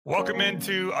Welcome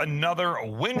into another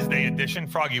Wednesday edition,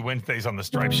 Froggy Wednesdays on the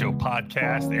Stripe Show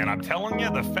podcast. And I'm telling you,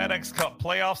 the FedEx Cup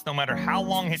Playoffs, no matter how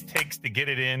long it takes to get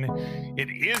it in, it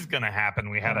is going to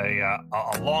happen. We had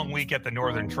a long week at the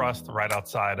Northern Trust right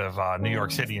outside of New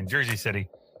York City and Jersey City.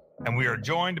 And we are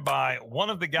joined by one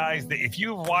of the guys that if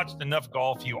you've watched enough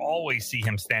golf, you always see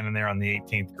him standing there on the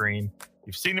 18th green.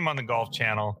 You've seen him on the Golf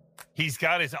Channel. He's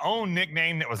got his own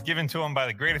nickname that was given to him by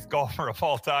the greatest golfer of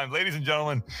all time. Ladies and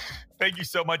gentlemen, thank you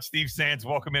so much, Steve Sands.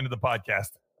 Welcome into the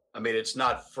podcast. I mean, it's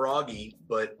not Froggy,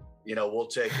 but, we'll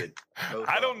take it. No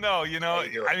I don't know.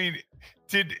 I mean,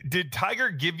 did Tiger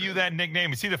give you that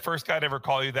nickname? Is he the first guy to ever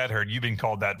call you that, or had you been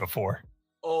called that before?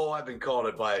 Oh, I've been called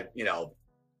it by,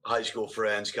 high school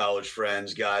friends, college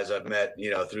friends, guys I've met,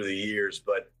 through the years.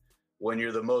 But when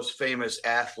you're the most famous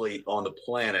athlete on the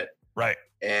planet, right,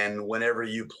 and whenever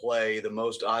you play, the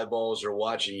most eyeballs are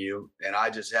watching you. And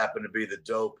I just happen to be the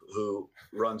dope who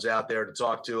runs out there to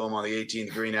talk to him on the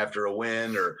 18th green after a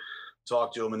win, or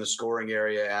talk to him in the scoring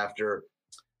area after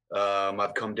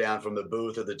I've come down from the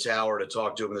booth or the tower to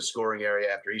talk to him in the scoring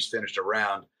area after he's finished a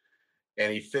round.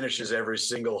 And he finishes every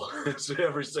single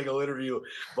interview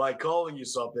by calling you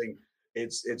something.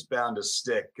 It's bound to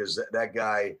stick, because that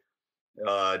guy,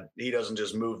 he doesn't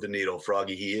just move the needle,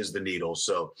 Froggy. He is the needle.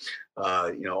 So,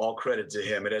 all credit to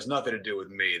him. It has nothing to do with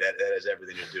me. That has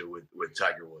everything to do with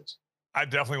Tiger Woods. I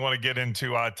definitely want to get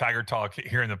into Tiger Talk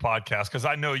here in the podcast, because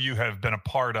I know you have been a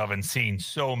part of and seen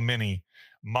so many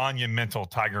monumental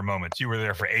Tiger moments. You were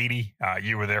there for 80.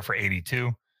 You were there for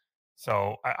 82.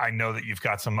 So I know that you've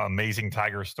got some amazing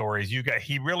Tiger stories.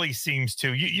 He really seems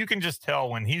to, you can just tell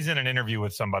when he's in an interview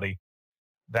with somebody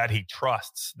that he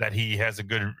trusts, that he has a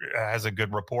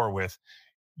good rapport with.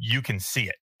 You can see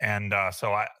it. And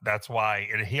that's why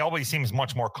he always seems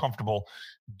much more comfortable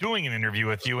doing an interview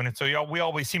with you. And so we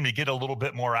always seem to get a little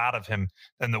bit more out of him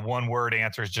than the one word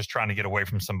answer is just trying to get away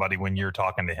from somebody when you're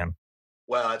talking to him.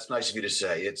 Well, it's nice of you to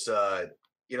say. It's,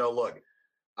 look,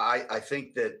 I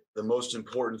think that the most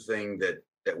important thing that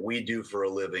we do for a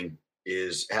living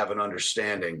is have an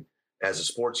understanding as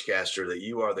a sportscaster that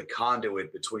you are the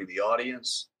conduit between the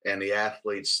audience and the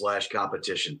athletes /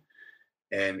 competition.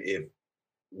 And if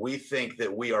we think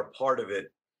that we are part of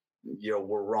it,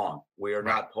 we're wrong. We are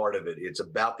not part of it. It's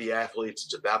about the athletes.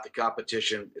 It's about the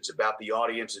competition. It's about the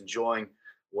audience enjoying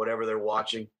whatever they're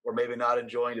watching, or maybe not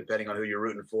enjoying, depending on who you're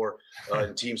rooting for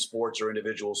in team sports or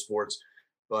individual sports.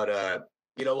 But,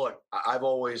 look, I've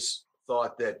always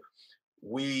thought that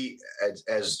we,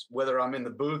 as whether I'm in the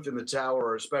booth, in the tower,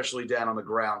 or especially down on the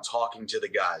ground talking to the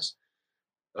guys,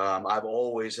 I've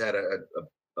always had a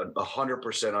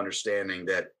 100% understanding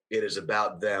that it is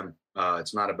about them.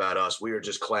 It's not about us. We are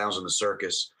just clowns in the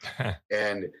circus.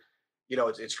 And,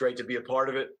 it's great to be a part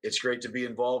of it. It's great to be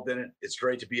involved in it. It's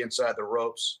great to be inside the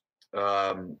ropes.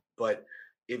 But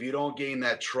if you don't gain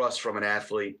that trust from an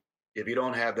athlete, if you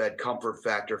don't have that comfort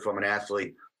factor from an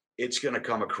athlete, it's going to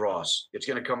come across. It's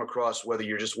going to come across whether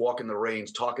you're just walking the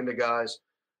range, talking to guys,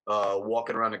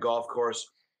 walking around the golf course,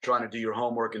 trying to do your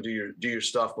homework and do your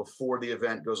stuff before the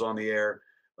event goes on the air.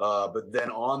 But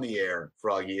then on the air,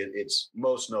 Froggy, it's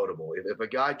most notable. If a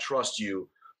guy trusts you,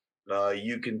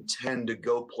 you can tend to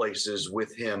go places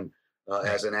with him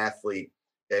as an athlete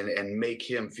and make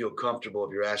him feel comfortable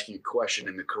if you're asking a question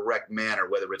in the correct manner,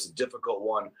 whether it's a difficult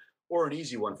one or an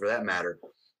easy one for that matter.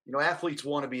 Athletes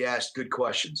want to be asked good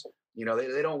questions.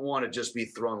 They don't want to just be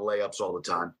thrown layups all the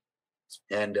time.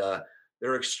 And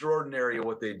they're extraordinary at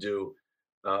what they do.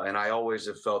 And I always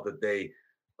have felt that they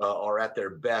are at their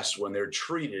best when they're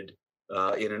treated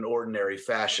in an ordinary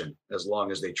fashion, as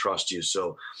long as they trust you.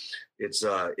 So it's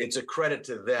a credit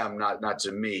to them, not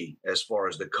to me, as far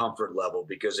as the comfort level,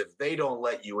 because if they don't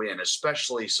let you in,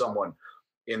 especially someone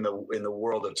in the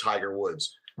world of Tiger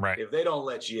Woods, right? If they don't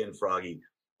let you in, Froggy,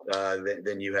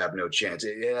 then you have no chance.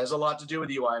 It has a lot to do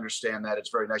with you. I understand that. It's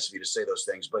very nice of you to say those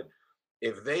things. But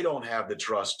if they don't have the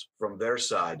trust from their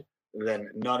side, then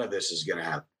none of this is going to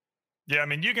happen. Yeah, I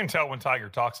mean, you can tell when Tiger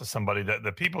talks to somebody that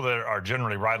the people that are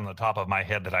generally right on the top of my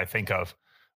head that I think of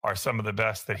are some of the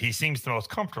best that he seems the most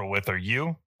comfortable with are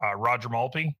you, Roger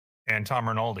Maltby, and Tom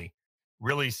Rinaldi.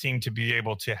 Really seem to be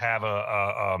able to have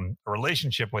a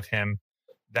relationship with him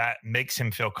that makes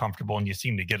him feel comfortable, and you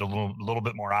seem to get a little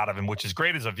bit more out of him, which is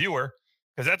great as a viewer,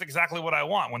 because that's exactly what I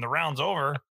want. When the round's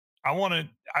over, I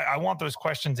want those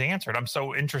questions answered. I'm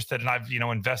so interested, and I've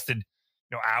invested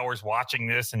hours watching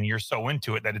this, and you're so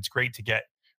into it that it's great to get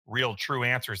real, true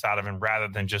answers out of him rather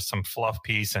than just some fluff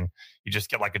piece and you just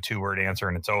get like a 2-word answer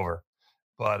and it's over.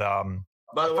 But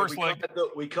by the way,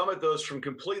 we come at those from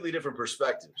completely different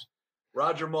perspectives.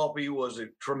 Roger Maltby was a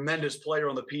tremendous player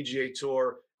on the PGA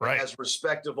Tour, and Right. has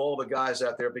respect of all the guys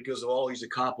out there because of all he's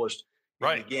accomplished in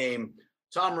the Right. game.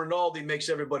 Tom Rinaldi makes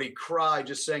everybody cry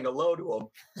just saying hello to him.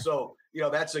 So,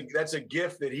 that's a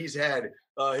gift that he's had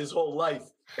his whole life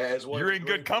as one You're of the in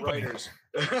good great company. writers.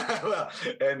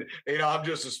 And I'm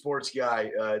just a sports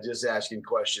guy, just asking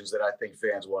questions that I think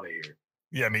fans want to hear.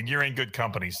 Yeah, I mean, you're in good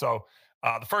company. So,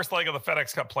 the first leg of the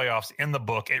FedEx Cup playoffs in the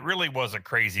book, it really was a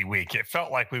crazy week. It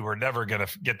felt like we were never going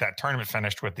to get that tournament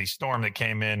finished with the storm that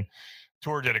came in.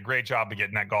 Tour did a great job of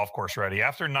getting that golf course ready.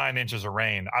 After 9 inches of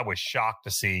rain, I was shocked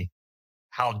to see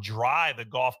how dry the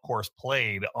golf course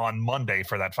played on Monday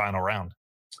for that final round.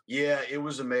 Yeah, it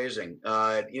was amazing.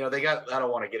 They got, I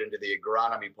don't want to get into the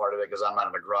agronomy part of it because I'm not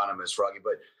an agronomist, Froggy,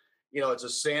 but, it's a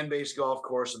sand based golf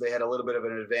course. So they had a little bit of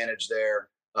an advantage there.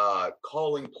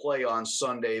 Calling play on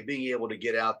Sunday, being able to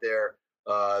get out there,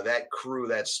 that crew,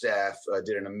 that staff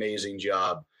did an amazing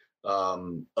job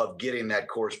of getting that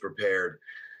course prepared.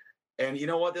 And you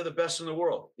know what? They're the best in the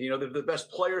world. They're the best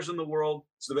players in the world.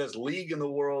 It's the best league in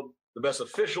the world, the best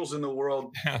officials in the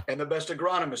world, and the best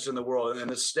agronomists in the world.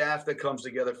 And the staff that comes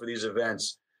together for these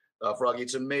events, Froggy,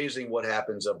 it's amazing what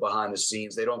happens behind the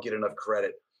scenes. They don't get enough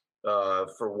credit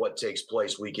for what takes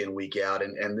place week in, week out.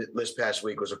 And this past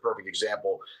week was a perfect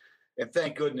example. And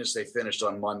thank goodness they finished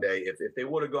on Monday. If they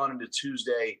would have gone into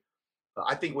Tuesday,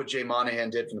 I think what Jay Monahan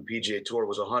did from the PGA Tour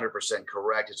was 100%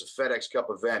 correct. It's a FedEx Cup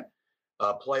event.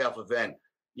 Playoff event,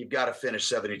 you've got to finish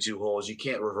 72 holes. You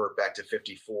can't revert back to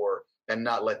 54 and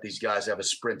not let these guys have a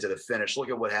sprint to the finish. Look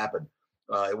at what happened.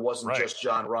 It wasn't just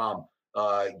John Rahm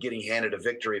getting handed a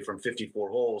victory from 54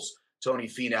 holes. Tony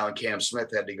Finau and Cam Smith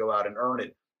had to go out and earn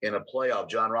it in a playoff.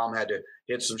 John Rahm had to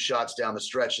hit some shots down the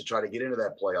stretch to try to get into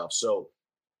that playoff. So,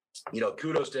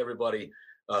 kudos to everybody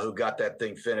who got that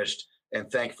thing finished.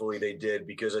 And thankfully they did,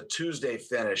 because a Tuesday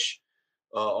finish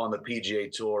on the PGA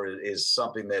Tour is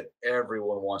something that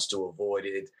everyone wants to avoid.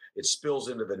 It spills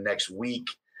into the next week.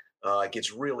 It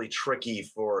gets really tricky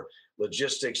for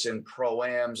logistics and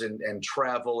pro-ams and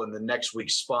travel and the next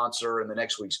week's sponsor and the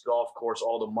next week's golf course,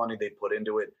 all the money they put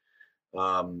into it.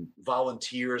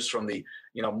 Volunteers from the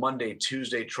Monday,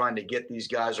 Tuesday, trying to get these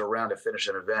guys around to finish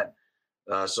an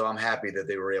event. So I'm happy that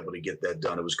they were able to get that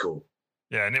done. It was cool.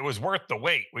 Yeah, and it was worth the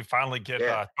wait. We finally get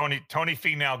Tony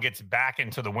Finau gets back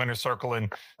into the winner's circle,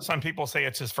 and some people say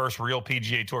it's his first real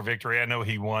PGA Tour victory. I know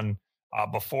he won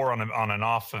before on an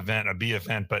off event, a B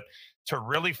event, but to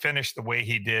really finish the way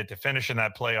he did, to finish in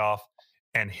that playoff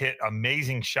and hit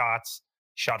amazing shots,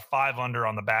 shot 5 under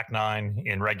on the back 9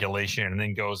 in regulation, and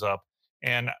then goes up.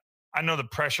 And I know the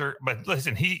pressure, but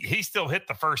listen, he still hit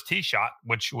the first tee shot,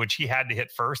 which he had to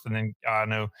hit first, and then I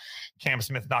know Cam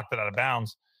Smith knocked it out of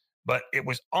bounds. But it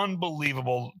was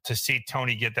unbelievable to see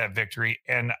Tony get that victory.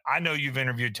 And I know you've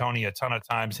interviewed Tony a ton of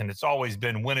times, and it's always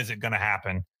been, when is it going to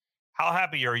happen? How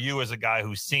happy are you as a guy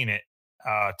who's seen it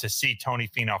to see Tony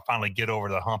Finau finally get over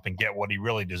the hump and get what he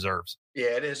really deserves? Yeah,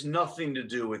 it has nothing to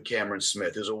do with Cameron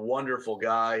Smith. He's a wonderful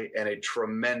guy and a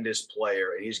tremendous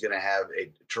player, and he's going to have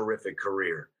a terrific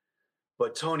career.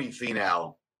 But Tony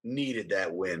Finau needed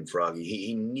that win, Froggy.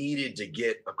 He needed to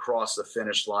get across the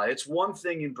finish line. It's one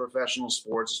thing in professional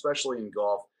sports, especially in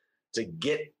golf, to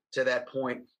get to that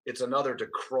point. It's another to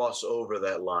cross over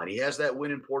that line. He has that win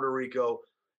in Puerto Rico.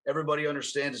 Everybody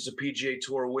understands it's a PGA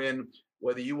Tour win,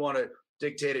 whether you want to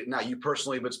dictate it, not you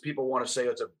personally, but people want to say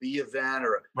it's a B event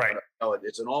or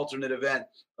it's an alternate event,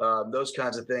 those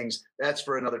kinds of things. That's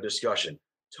for another discussion.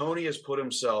 Tony has put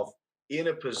himself in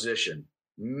a position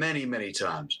many, many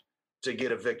times to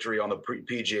get a victory on the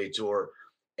PGA Tour,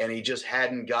 and he just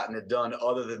hadn't gotten it done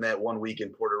other than that 1 week in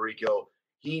Puerto Rico.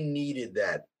 He needed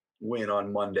that win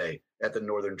on Monday at the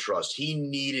Northern Trust. He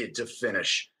needed to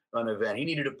finish an event. He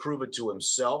needed to prove it to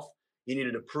himself. He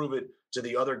needed to prove it to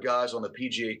the other guys on the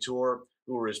PGA Tour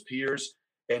who were his peers.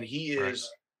 And he is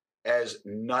as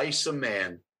nice a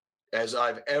man as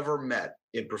I've ever met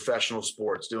in professional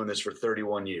sports, doing this for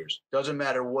 31 years. Doesn't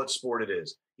matter what sport it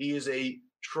is. He is a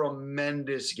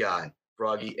tremendous guy,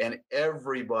 Froggy, and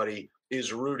everybody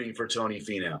is rooting for Tony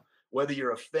Finau, whether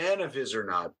you're a fan of his or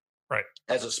not. Right.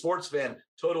 As a sports fan,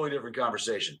 totally different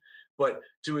conversation. But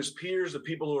to his peers, the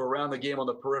people who are around the game on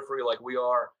the periphery like we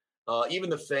are, even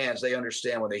the fans, they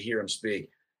understand when they hear him speak.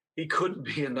 He couldn't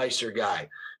be a nicer guy.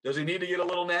 Does he need to get a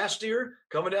little nastier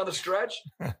coming down the stretch?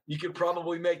 You could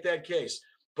probably make that case.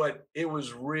 But it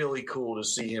was really cool to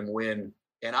see him win.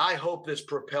 And I hope this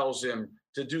propels him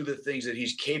to do the things that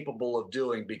he's capable of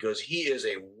doing, because he is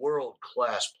a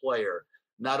world-class player,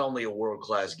 not only a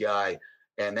world-class guy.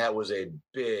 And that was a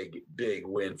big, big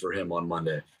win for him on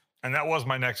Monday. And that was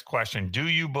my next question. Do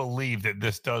you believe that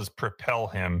this does propel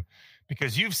him?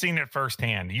 because you've seen it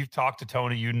firsthand. You've talked to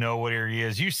Tony, you know where he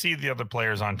is. You see the other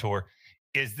players on tour.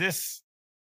 Is this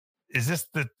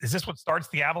what starts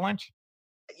the avalanche?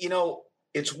 You know,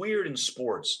 it's weird in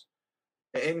sports,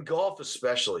 in golf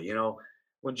especially.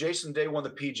 When Jason Day won the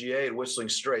PGA at Whistling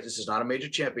Straits, this is not a major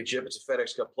championship. It's a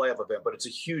FedEx Cup Playoff event, but it's a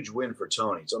huge win for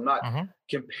Tony. So I'm not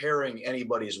comparing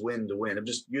anybody's win to win. I'm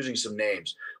just using some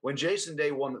names. When Jason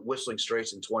Day won Whistling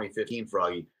Straits in 2015,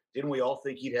 Froggy, didn't we all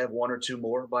think he'd have one or two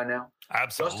more by now?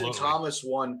 Absolutely. Justin Thomas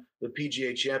won the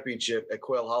PGA Championship at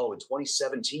Quail Hollow in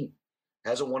 2017.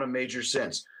 Hasn't won a major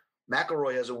since.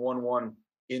 McIlroy hasn't won one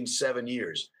in 7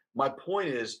 years. My point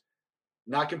is,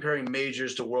 not comparing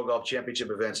majors to World Golf Championship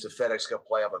events to FedEx Cup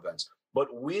Playoff events, but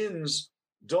wins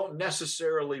don't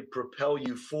necessarily propel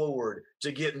you forward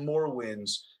to get more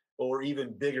wins or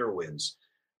even bigger wins.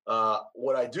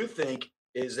 What I do think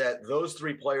is that those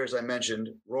three players I mentioned,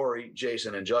 Rory,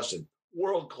 Jason, and Justin,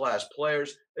 world-class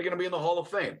players, they're going to be in the Hall of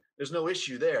Fame. There's no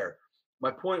issue there.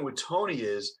 My point with Tony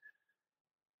is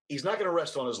he's not going to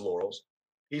rest on his laurels.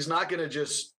 He's not going to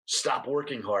just stop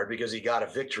working hard because he got a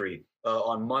victory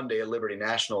on Monday at Liberty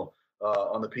National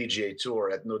on the PGA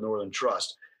Tour at the Northern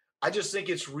Trust. I just think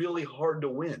it's really hard to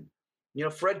win.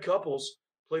 Fred Couples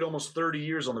played almost 30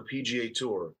 years on the PGA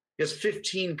Tour. He has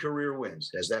 15 career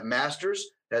wins. Has that Masters,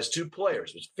 has two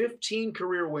players. There's 15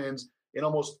 career wins in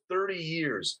almost 30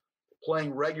 years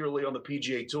playing regularly on the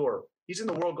PGA Tour. He's in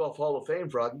the World Golf Hall of Fame,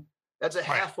 Froggy. That's a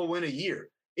half a win a year.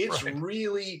 It's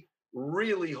really,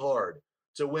 really hard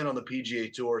to win on the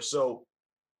PGA Tour. So,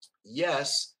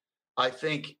 yes, I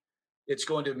think it's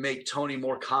going to make Tony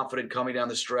more confident coming down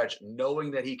the stretch,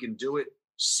 knowing that he can do it,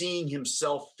 seeing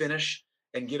himself finish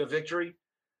and get a victory.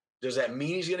 Does that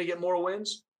mean he's going to get more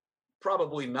wins?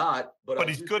 Probably not. But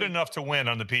he's good enough to win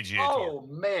on the PGA Tour. Oh,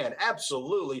 man,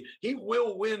 absolutely. He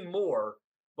will win more,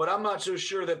 but I'm not so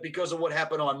sure that because of what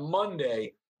happened on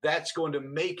Monday, that's going to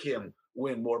make him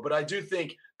win more. But I do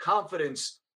think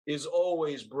confidence is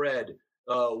always bred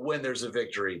when there's a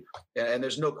victory. And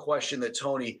there's no question that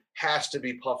Tony has to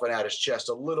be puffing out his chest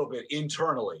a little bit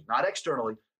internally, not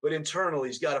externally, but internally.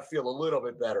 He's got to feel a little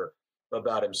bit better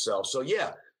about himself. So,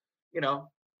 yeah,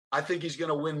 I think he's going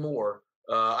to win more.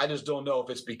 I just don't know if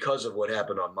it's because of what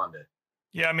happened on Monday.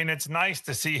 Yeah, I mean, it's nice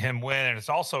to see him win, and it's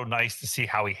also nice to see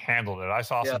how he handled it. I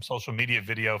saw some social media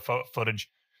video footage.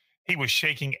 He was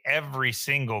shaking every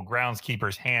single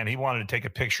groundskeeper's hand. He wanted to take a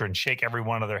picture and shake every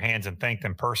one of their hands and thank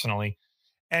them personally.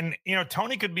 And,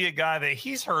 Tony could be a guy that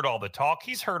he's heard all the talk.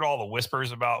 He's heard all the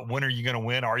whispers about when are you going to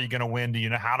win? Are you going to win? Do you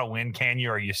know how to win? Can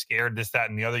you? Are you scared? This, that,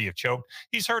 and the other. You've choked.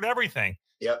 He's heard everything.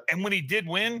 Yep. And when he did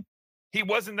win, he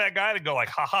wasn't that guy to go like,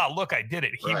 haha, look, I did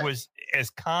it. He was as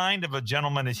kind of a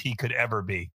gentleman as he could ever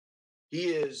be. He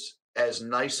is as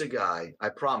nice a guy, I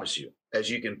promise you, as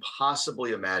you can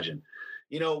possibly imagine.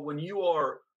 When you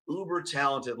are uber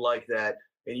talented like that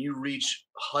and you reach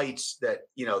heights that,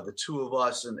 the two of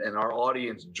us and our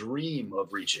audience dream of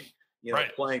reaching,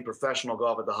 playing professional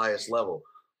golf at the highest level,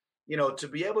 to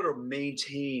be able to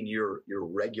maintain your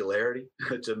regularity,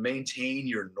 to maintain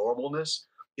your normalness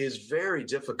is very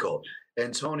difficult.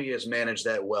 And Tony has managed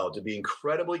that well, to be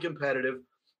incredibly competitive,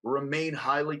 remain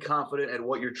highly confident at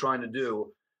what you're trying to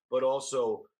do, but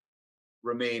also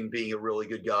remain being a really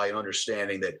good guy and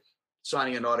understanding that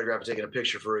signing an autograph and taking a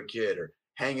picture for a kid or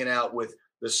hanging out with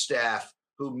the staff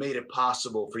who made it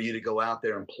possible for you to go out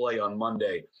there and play on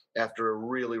Monday after a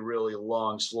really, really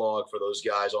long slog for those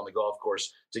guys on the golf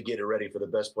course to get it ready for the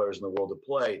best players in the world to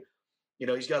play.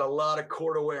 He's got a lot of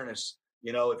court awareness.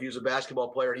 If he was a basketball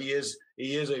player, he is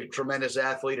a tremendous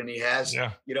athlete, and he has,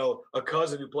 a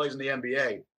cousin who plays in the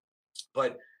NBA.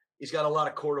 But he's got a lot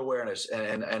of court awareness,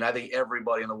 and I think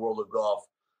everybody in the world of golf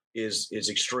is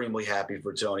extremely happy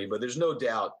for Tony. But there's no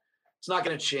doubt it's not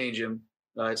going to change him.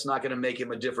 It's not going to make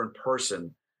him a different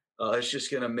person. It's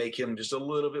just going to make him just a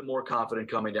little bit more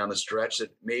confident coming down the stretch that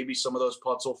maybe some of those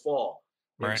putts will fall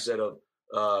instead of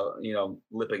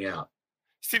lipping out.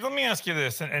 Steve, let me ask you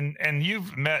this, and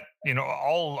you've met,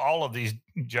 all of these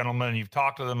gentlemen, you've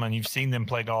talked to them and you've seen them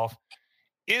play golf.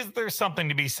 Is there something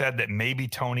to be said that maybe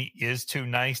Tony is too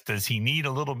nice? Does he need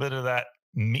a little bit of that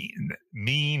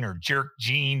mean or jerk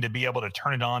gene to be able to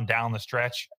turn it on down the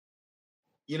stretch?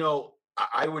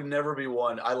 I would never be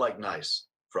one. I like nice,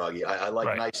 Froggy. I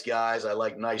like nice guys. I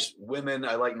like nice women.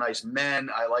 I like nice men.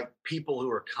 I like people who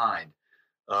are kind.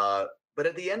 But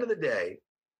at the end of the day,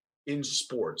 in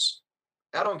sports,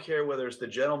 I don't care whether it's the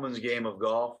gentleman's game of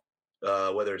golf,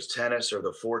 whether it's tennis or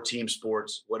the 4-team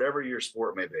sports, whatever your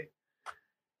sport may be.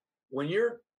 When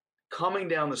you're coming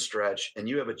down the stretch and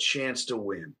you have a chance to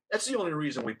win, that's the only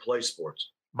reason we play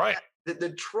sports. Right.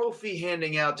 The trophy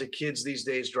handing out to kids these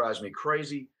days drives me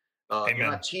crazy. You're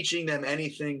not teaching them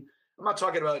anything. I'm not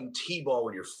talking about in T-ball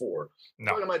when you're 4. I'm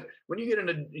talking about when you get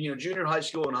into junior high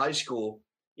school and high school.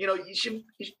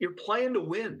 You're playing to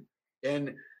win.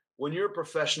 And when you're a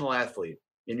professional athlete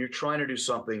and you're trying to do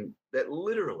something that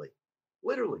literally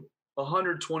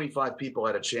 125 people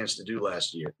had a chance to do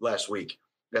last week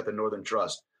at the Northern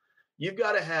Trust, you've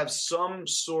got to have some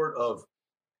sort of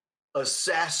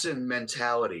assassin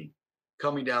mentality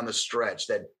coming down the stretch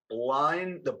that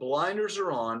the blinders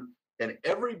are on and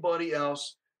everybody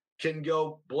else can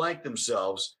go blank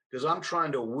themselves because I'm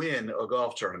trying to win a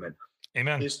golf tournament.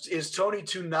 Amen. Is Tony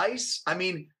too nice? I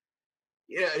mean,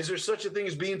 is there such a thing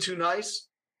as being too nice?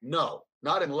 No,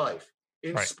 not in life.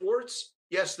 In sports,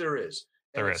 yes, there is.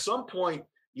 And at some point,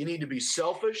 you need to be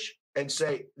selfish and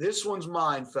say, this one's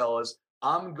mine, fellas.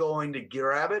 I'm going to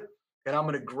grab it, and I'm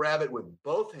going to grab it with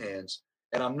both hands,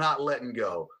 and I'm not letting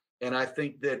go. And I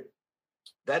think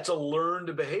that's a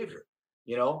learned behavior.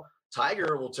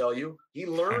 Tiger will tell you he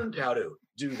learned how to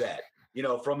do that,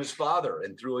 from his father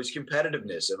and through his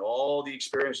competitiveness and all the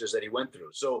experiences that he went through.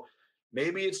 So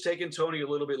maybe it's taken Tony a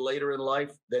little bit later in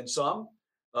life than some,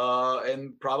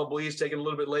 and probably he's taken a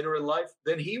little bit later in life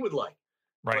than he would like.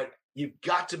 Right. But you've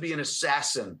got to be an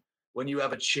assassin when you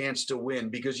have a chance to win,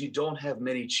 because you don't have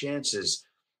many chances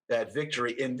at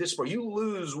victory in this sport. You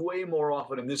lose way more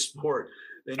often in this sport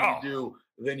than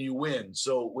you win.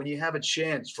 So when you have a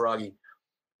chance, Froggy,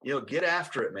 get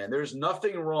after it, man. There's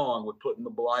nothing wrong with putting the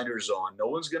blinders on. No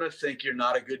one's going to think you're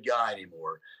not a good guy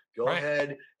anymore. Go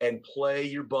ahead and play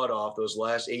your butt off those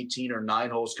last 18 or 9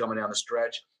 holes coming down the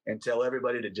stretch and tell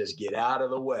everybody to just get out of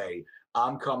the way.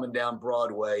 I'm coming down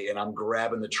Broadway and I'm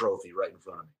grabbing the trophy right in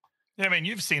front of me. Yeah, I mean,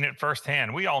 you've seen it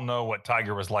firsthand. We all know what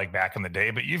Tiger was like back in the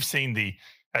day, but you've seen the,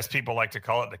 as people like to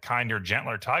call it, the kinder,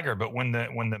 gentler Tiger. But when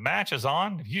the match is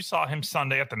on, if you saw him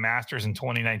Sunday at the Masters in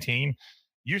 2019,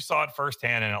 you saw it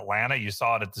firsthand in Atlanta. You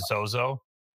saw it at the Zozo.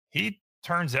 He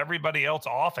turns everybody else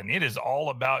off, and it is all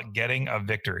about getting a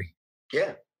victory.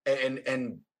 Yeah,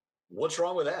 and what's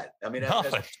wrong with that? I mean,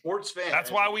 as a sports fan,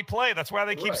 that's why we play. That's why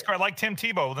they keep score. Like Tim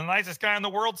Tebow, the nicest guy in the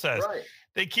world, says. Right.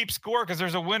 They keep score because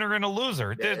there's a winner and a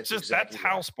loser. That's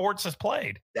how sports is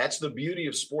played. That's the beauty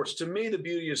of sports. To me, the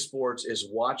beauty of sports is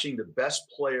watching the best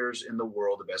players in the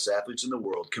world, the best athletes in the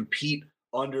world, compete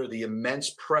under the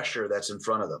immense pressure that's in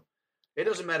front of them. It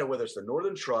doesn't matter whether it's the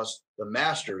Northern Trust, the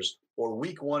Masters, or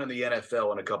week 1 in the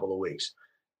NFL in a couple of weeks.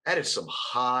 That is some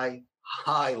high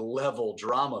level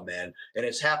drama, man. And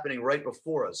it's happening right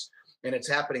before us, and it's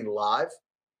happening live.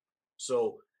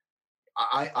 So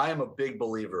I am a big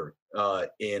believer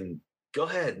in go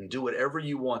ahead and do whatever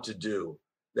you want to do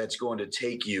that's going to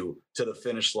take you to the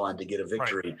finish line to get a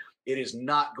victory. Right. It is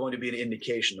not going to be an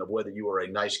indication of whether you are a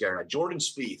nice guy or not. Jordan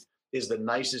Spieth is the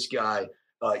nicest guy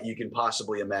you can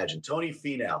possibly imagine. Tony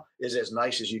Finau is as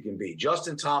nice as you can be.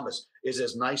 Justin Thomas is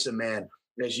as nice a man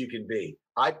as you can be.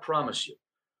 I promise you,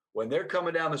 when they're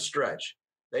coming down the stretch,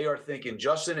 they are thinking,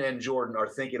 Justin and Jordan are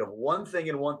thinking of one thing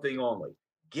and one thing only: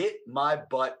 get my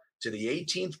butt to the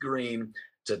 18th green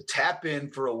to tap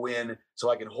in for a win so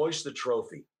I can hoist the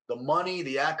trophy. The money,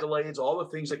 the accolades, all the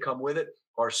things that come with it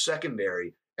are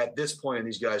secondary at this point in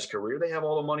these guys' career. They have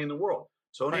all the money in the world.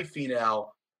 Tony Finau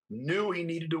knew he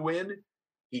needed to win.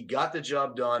 He got the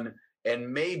job done.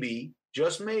 And maybe,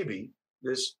 just maybe,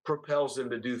 this propels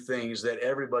him to do things that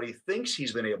everybody thinks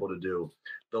he's been able to do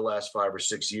the last 5 or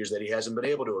 6 years that he hasn't been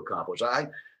able to accomplish. I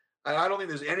don't think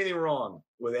there's anything wrong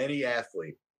with any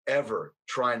athlete ever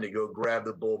trying to go grab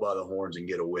the bull by the horns and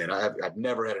get a win. I've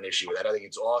never had an issue with that. I think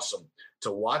it's awesome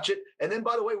to watch it. And then,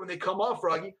 by the way, when they come off,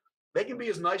 Froggy, they can be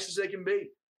as nice as they can be,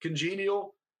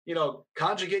 congenial,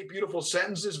 conjugate beautiful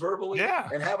sentences verbally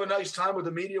and have a nice time with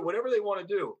the media, whatever they want to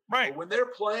do. Right. But when they're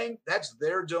playing, that's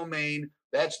their domain.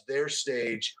 That's their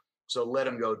stage. So let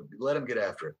them go. Let them get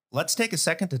after it. Let's take a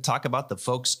second to talk about the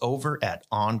folks over at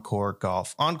OnCore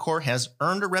Golf. OnCore has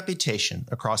earned a reputation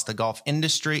across the golf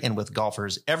industry and with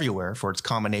golfers everywhere for its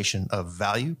combination of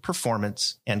value,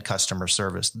 performance, and customer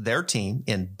service. Their team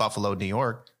in Buffalo, New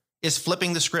York, is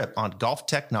flipping the script on golf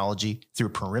technology through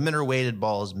perimeter-weighted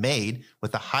balls made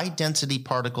with the high-density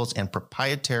particles and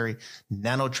proprietary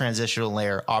nanotransitional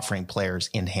layer, offering players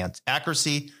enhanced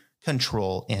accuracy,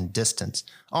 control, and distance.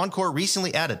 OnCore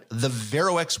recently added the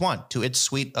Vero X1 to its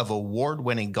suite of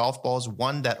award-winning golf balls,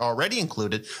 one that already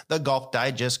included the Golf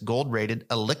Digest gold-rated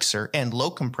Elixir and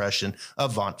low-compression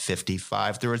Avant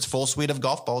 55. Through its full suite of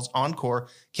golf balls, OnCore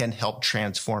can help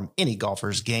transform any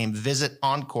golfer's game. Visit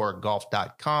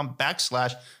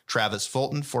OnCoreGolf.com/Travis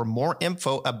Fulton for more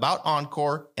info about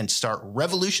OnCore and start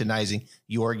revolutionizing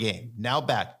your game. Now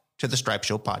back to the Stripe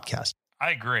Show podcast. I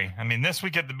agree. I mean, this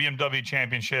week at the BMW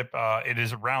Championship, it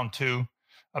is round 2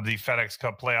 of the FedEx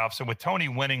Cup Playoffs. So with Tony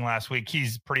winning last week,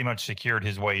 he's pretty much secured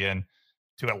his way in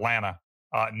to Atlanta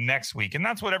next week. And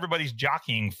that's what everybody's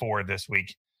jockeying for this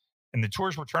week. And the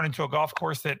tour's returning to a golf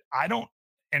course that I don't,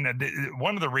 and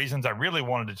one of the reasons I really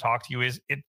wanted to talk to you is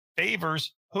it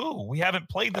favors who? We haven't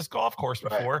played this golf course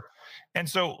before. Right. And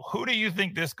so who do you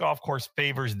think this golf course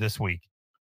favors this week?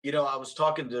 You know, I was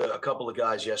talking to a couple of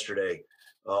guys yesterday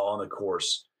on the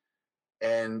course,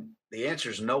 and the answer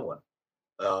is no one.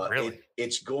 Really?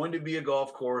 It's going to be a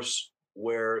golf course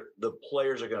where the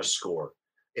players are going to score.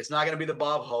 It's not going to be the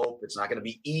Bob Hope. It's not going to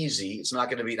be easy. It's not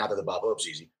going to be, not that the Bob Hope's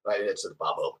easy, right? It's the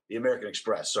Bob Hope, the American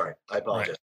Express. Sorry, I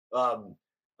apologize. Right.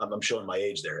 I'm showing my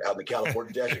age there out in the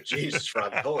California desert. Jesus,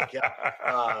 Froggy, holy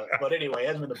cow. But anyway, it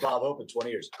hasn't been the Bob Hope in 20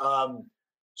 years.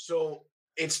 So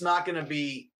it's not going to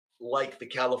be like the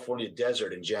California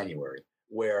desert in January,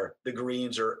 where the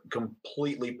greens are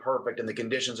completely perfect and the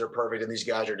conditions are perfect and these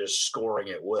guys are just scoring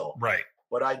at will. Right.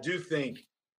 But I do think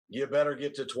you better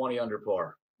get to 20 under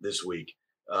par this week.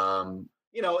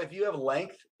 You know, if you have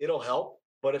length, it'll help,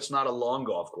 but it's not a long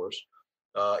golf course.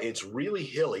 It's really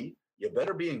hilly. You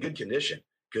better be in good condition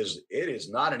because it is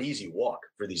not an easy walk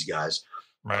for these guys.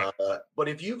 Right. But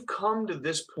if you've come to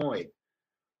this point,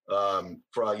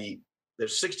 Froggy,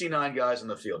 there's 69 guys in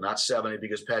the field, not 70,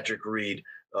 because Patrick Reed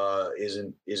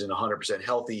isn't 100%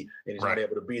 healthy and he's not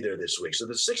able to be there this week. So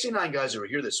the 69 guys who are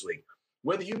here this week,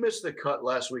 whether you missed the cut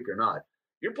last week or not,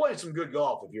 you're playing some good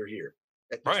golf if you're here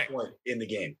at this point in the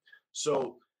game.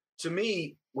 So to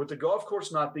me, with the golf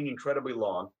course not being incredibly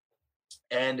long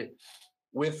and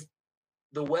with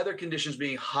the weather conditions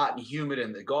being hot and humid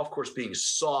and the golf course being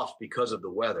soft because of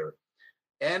the weather,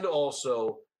 and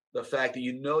also the fact that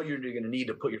you know you're going to need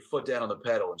to put your foot down on the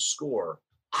pedal and score,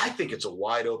 I think it's a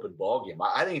wide open ball game.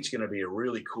 I think it's going to be a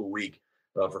really cool week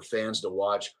for fans to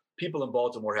watch. People in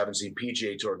Baltimore haven't seen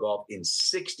PGA Tour golf in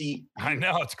 60 years. I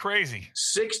know, it's crazy.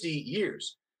 60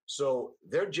 years. So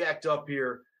they're jacked up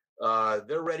here.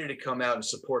 They're ready to come out and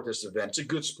support this event. It's a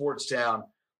good sports town.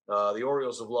 The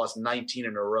Orioles have lost 19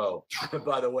 in a row,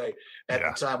 by the way, at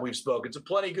the time we've spoken. So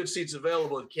plenty of good seats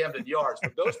available at Camden Yards,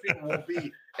 but those people will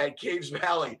be at Caves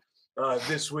Valley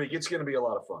this week. It's going to be a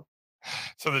lot of fun.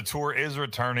 So the tour is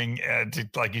returning to,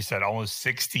 like you said, almost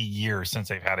 60 years since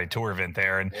they've had a tour event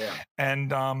there.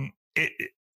 And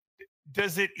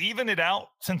does it even it out,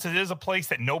 since it is a place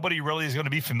that nobody really is going to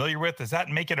be familiar with? Does that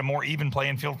make it a more even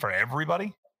playing field for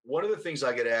everybody? One of the things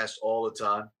I get asked all the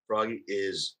time, Froggy,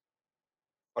 is,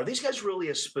 are these guys really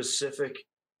as specific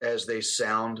as they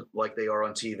sound like they are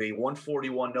on TV?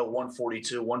 141, no,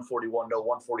 142, 141, no,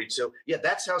 142. Yeah,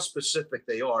 that's how specific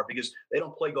they are because they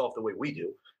don't play golf the way we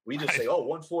do. We just say,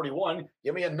 141,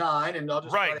 give me a 9, and I'll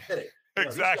just try to hit it.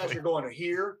 Exactly. These guys are going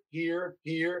here, here,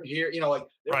 here, here. You know, like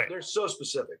they're so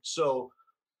specific. So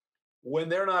when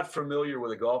they're not familiar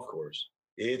with a golf course,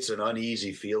 it's an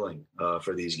uneasy feeling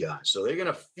for these guys. So they're going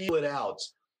to feel it out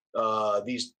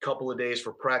these couple of days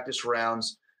for practice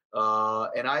rounds.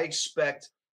 And I expect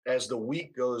as the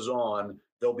week goes on,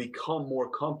 they'll become more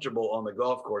comfortable on the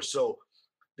golf course. So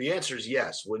the answer is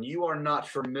yes. When you are not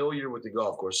familiar with the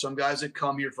golf course, some guys that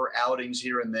come here for outings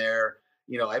here and there,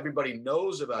 you know, everybody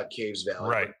knows about Caves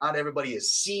Valley, but not everybody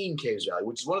has seen Caves Valley,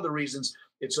 which is one of the reasons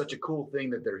it's such a cool thing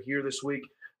that they're here this week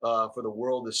for the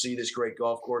world to see this great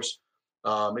golf course.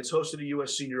 It's hosted a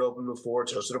U.S. Senior Open before.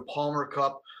 It's hosted a Palmer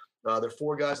Cup. There are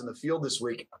 4 guys in the field this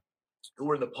week who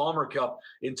were in the Palmer Cup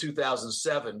in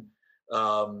 2007.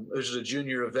 This is a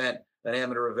junior event, an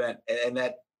amateur event, and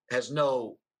that has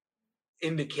no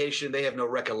indication. They have no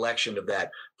recollection of that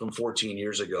from 14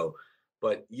 years ago.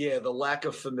 But yeah, the lack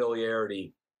of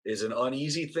familiarity is an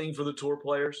uneasy thing for the tour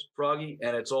players, Froggy,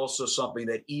 and it's also something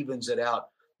that evens it out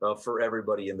for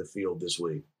everybody in the field this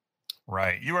week.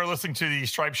 Right. You are listening to the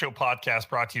Stripe Show podcast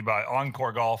brought to you by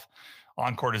OnCore Golf.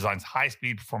 OnCore designs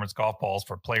high-speed performance golf balls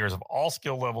for players of all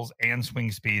skill levels and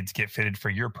swing speeds. Get fitted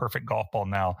for your perfect golf ball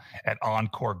now at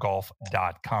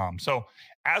OnCoreGolf.com. So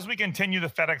as we continue the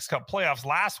FedEx Cup playoffs,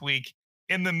 last week,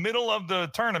 in the middle of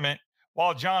the tournament,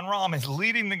 while John Rahm is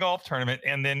leading the golf tournament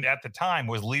and then at the time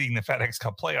was leading the FedEx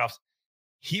Cup playoffs,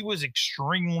 he was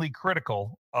extremely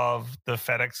critical of the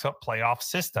FedEx Cup playoff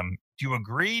system. Do you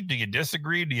agree? Do you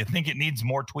disagree? Do you think it needs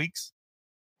more tweaks?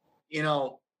 You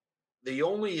know, the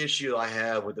only issue I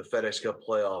have with the FedEx Cup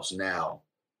playoffs now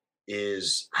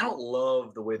is I don't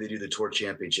love the way they do the Tour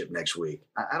Championship next week.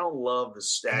 I don't love the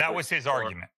staggered. And that was his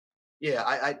argument. Yeah,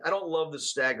 I don't love the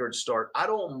staggered start. I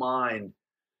don't mind.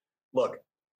 Look,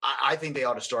 I think they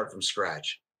ought to start from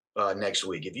scratch next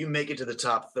week. If you make it to the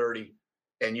top 30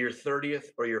 and you're 30th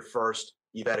or you're first,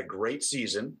 you've had a great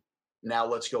season. Now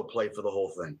let's go play for the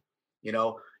whole thing. You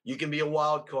know, You can be a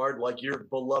wild card like your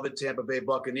beloved Tampa Bay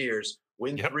Buccaneers,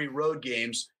 win 3 road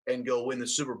games, and go win the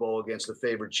Super Bowl against the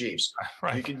favored Chiefs.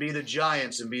 Right. You can be the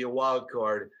Giants and be a wild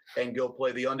card and go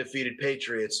play the undefeated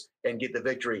Patriots and get the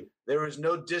victory. There is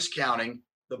no discounting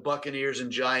the Buccaneers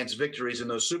and Giants victories in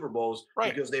those Super Bowls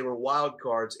because they were wild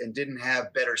cards and didn't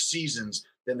have better seasons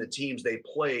than the teams they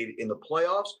played in the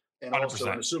playoffs and 100%.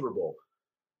 also in the Super Bowl.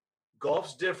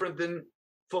 Golf's different than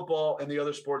football and the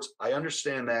other sports. I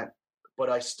understand that, but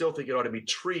I still think it ought to be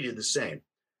treated the same.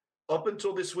 Up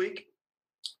until this week,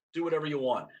 do whatever you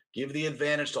want. Give the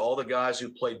advantage to all the guys who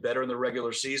played better in the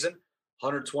regular season.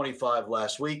 125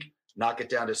 last week, knock it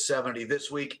down to 70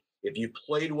 this week. If you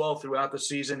played well throughout the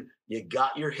season, you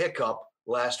got your hiccup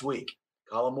last week.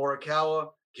 Colin Morikawa,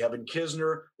 Kevin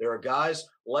Kisner, there are guys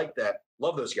like that.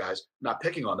 Love those guys. Not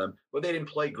picking on them, but they didn't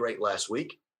play great last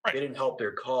week. Right. They didn't help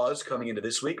their cause coming into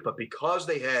this week, but because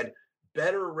they had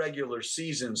better regular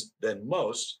seasons than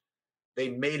most, they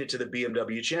made it to the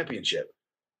BMW Championship.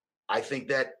 I think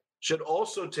that should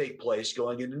also take place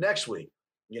going into next week.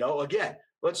 You know, again,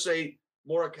 let's say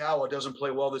Morikawa doesn't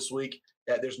play well this week.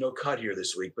 There's no cut here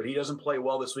this week, but he doesn't play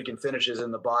well this week and finishes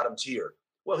in the bottom tier.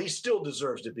 Well, he still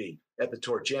deserves to be at the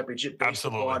Tour Championship based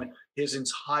upon his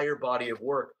entire body of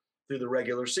work through the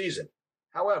regular season.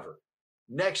 However,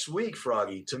 next week,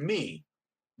 Froggy, to me,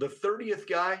 the 30th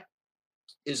guy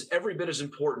is every bit as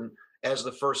important as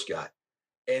the first guy.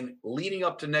 And leading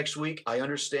up to next week, I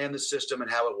understand the system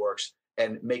and how it works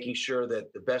and making sure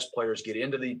that the best players get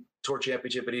into the Tour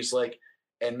Championship at East Lake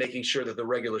and making sure that the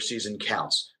regular season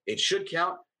counts. It should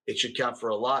count. It should count for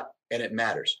a lot, and it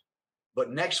matters.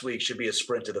 But next week should be a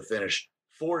sprint to the finish.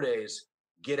 4 days,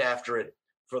 get after it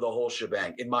for the whole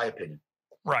shebang, in my opinion.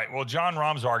 Right. Well, John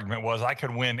Rahm's argument was I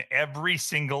could win every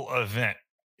single event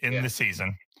in the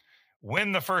season,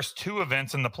 win the first 2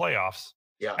 events in the playoffs,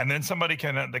 and then somebody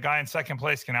the guy in second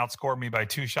place can outscore me by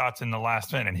 2 shots in the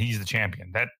last event, and he's the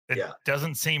champion. That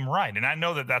doesn't seem right. And I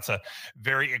know that that's a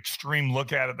very extreme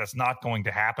look at it. That's not going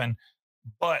to happen.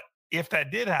 But if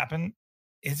that did happen,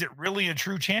 is it really a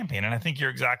true champion? And I think you're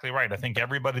exactly right. I think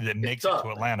everybody that makes it to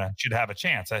Atlanta should have a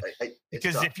chance.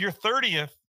 Because if you're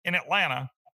 30th in Atlanta,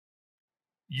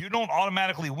 you don't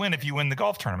automatically win if you win the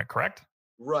golf tournament, correct?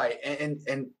 Right.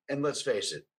 And let's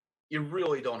face it, you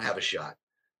really don't have a shot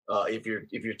if you're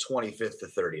 25th to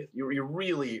 30th. You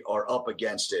really are up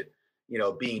against it, you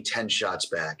know, being 10 shots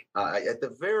back. At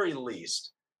the very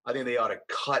least, I think they ought to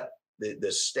cut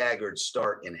the staggered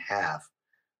start in half.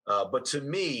 But to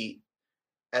me,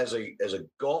 as a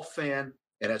golf fan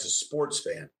and as a sports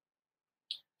fan,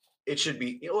 it should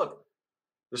be, you know, look,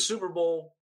 the Super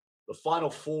Bowl, the Final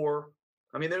Four.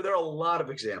 I mean, there are a lot of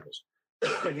examples.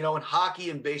 You know, in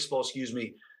hockey and baseball,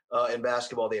 and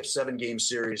basketball, they have 7-game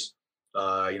series,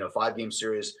 5-game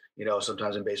series, you know,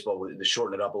 sometimes in baseball, they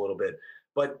shorten it up a little bit.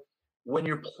 But when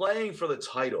you're playing for the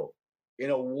title in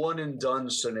a one-and-done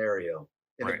scenario,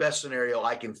 and the best scenario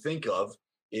I can think of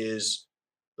is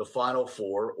the Final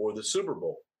Four or the Super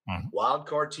Bowl. Wild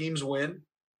card teams win,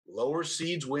 lower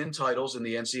seeds win titles in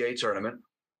the NCAA tournament.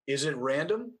 Is it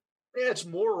random? Yeah, it's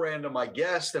more random, I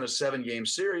guess, than a 7-game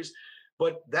series,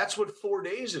 but that's what 4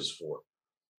 days is for.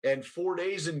 And 4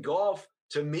 days in golf,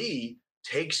 to me,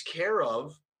 takes care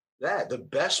of that. The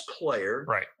best player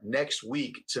next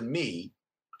week, to me,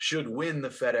 should win the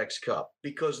FedEx Cup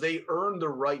because they earned the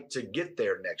right to get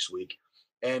there next week.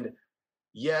 And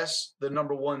yes, the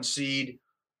number 1 seed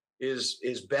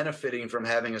is benefiting from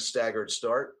having a staggered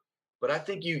start. But I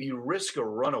think you risk a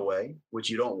runaway, which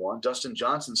you don't want. Dustin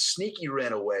Johnson sneaky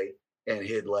ran away and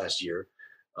hid last year.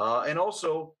 And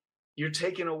also, you're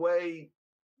taking away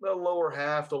the lower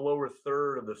half, the lower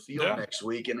third of the field next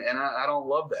week. And I don't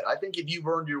love that. I think if you've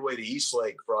earned your way to East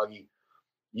Lake, Froggy,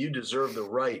 you deserve the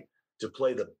right to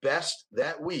play the best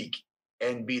that week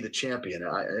and be the champion.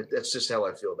 That's just how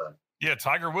I feel about it. Yeah,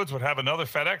 Tiger Woods would have another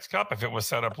FedEx Cup if it was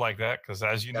set up like that. Because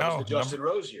as you know, that was the Justin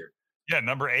Rose year. Yeah,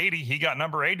 number 80. He got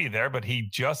number 80 there, but he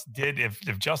just did. If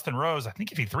Justin Rose, I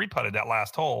think if he 3-putted that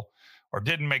last hole or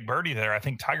didn't make birdie there, I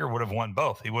think Tiger would have won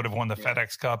both. He would have won the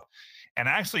FedEx Cup. And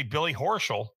actually, Billy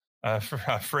Horschel, a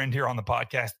friend here on the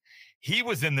podcast, he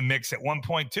was in the mix at one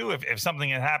point too. If something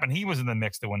had happened, he was in the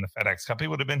mix to win the FedEx Cup. He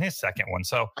would have been his second one.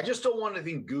 So I just don't want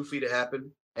anything goofy to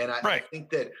happen. And I think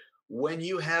that when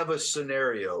you have a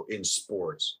scenario in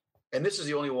sports, and this is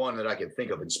the only one that I can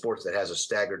think of in sports that has a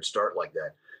staggered start like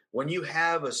that. When you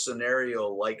have a scenario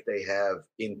like they have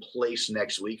in place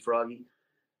next week, Froggy,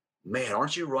 man,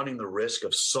 aren't you running the risk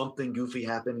of something goofy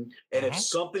happening? And if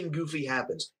something goofy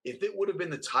happens, if it would have been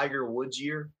the Tiger Woods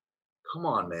year, come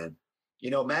on, man.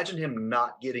 You know, imagine him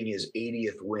not getting his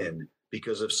 80th win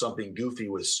because of something goofy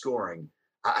with scoring.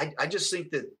 I just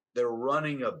think that they're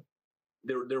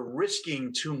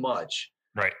risking too much.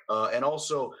 Right. And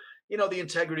also, the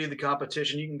integrity of the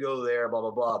competition, you can go there, blah,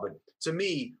 blah, blah. But to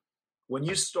me, when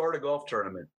you start a golf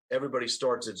tournament, everybody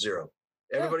starts at zero.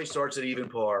 Everybody starts at even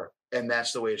par, and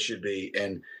that's the way it should be.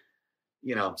 And,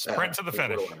 sprint to the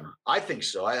finish. I think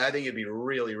so. I think it'd be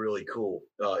really, really cool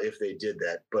if they did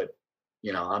that. But,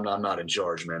 I'm not in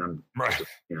charge, man. I'm right.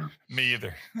 Me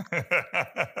either.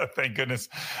 Thank goodness.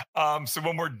 So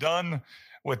when we're done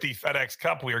with the FedEx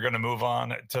Cup, we are going to move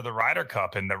on to the Ryder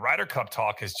Cup, and the Ryder Cup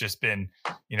talk has just been,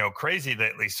 crazy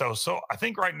lately. So I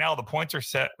think right now the points are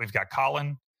set. We've got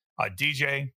Colin,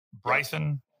 DJ,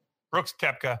 Bryson, Brooks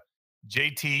Koepka,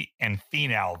 JT, and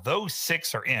Finau. Those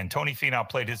 6 are in. Tony Finau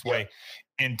played his way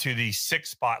into the 6th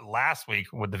spot last week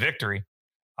with the victory.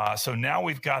 So now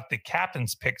we've got the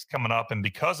captain's picks coming up, and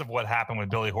because of what happened with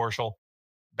Billy Horschel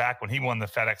back when he won the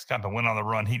FedEx Cup and went on the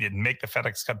run, he didn't make the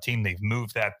FedEx Cup team. They've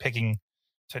moved that picking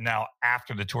to now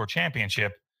after the Tour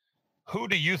Championship. Who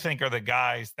do you think are the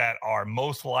guys that are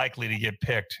most likely to get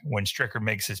picked when Stricker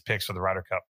makes his picks for the Ryder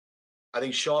Cup? I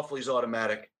think Schauffele's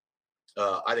automatic.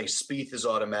 I think Spieth is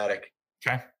automatic.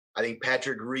 Okay. I think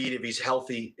Patrick Reed, if he's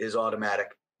healthy, is automatic.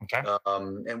 Okay.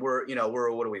 And we're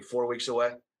what are we, 4 weeks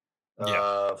away?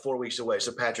 4 weeks away.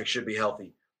 So Patrick should be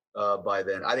healthy by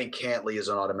then. I think Cantley is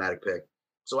an automatic pick.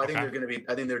 So I think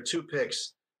there are 2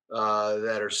 picks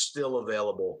that are still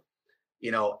available.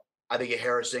 I think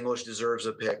Harris English deserves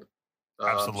a pick.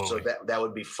 Absolutely. So that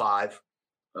would be 5.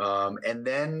 And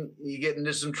then you get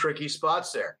into some tricky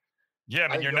spots there. Yeah,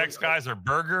 I mean, your next guys are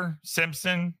Berger,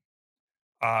 Simpson,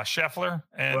 Scheffler,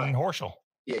 and Horschel.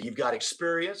 Yeah, you've got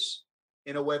experience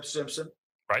in a Webb Simpson.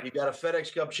 Right. You've got a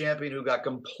FedEx Cup champion who got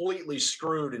completely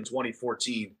screwed in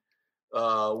 2014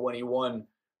 when he won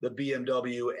the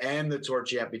BMW and the Tour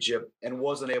Championship and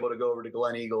wasn't able to go over to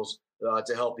Glen Eagles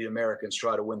to help the Americans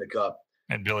try to win the Cup.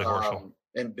 And Billy Horschel.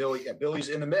 And Billy's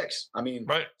in the mix. I mean,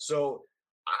 So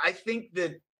I think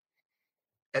that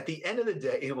at the end of the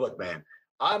day, look, man,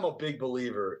 I'm a big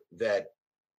believer that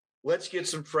let's get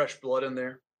some fresh blood in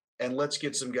there and let's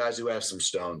get some guys who have some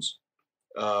stones.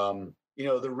 The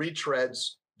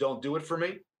retreads don't do it for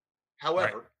me.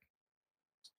 However,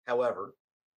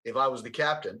 if I was the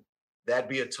captain, that'd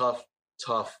be a tough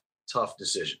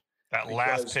decision. That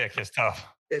last pick is tough.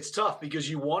 It's tough because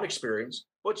you want experience,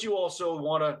 but you also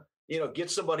want to, get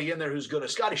somebody in there who's going to.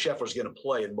 Scotty Scheffler's going to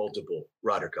play in multiple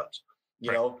Ryder Cups.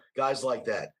 Guys like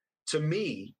that. To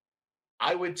me,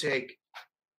 I would take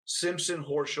Simpson,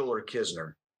 Horschel, or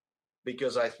Kisner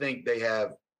because I think they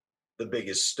have the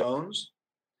biggest stones.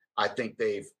 I think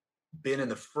they've been in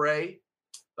the fray.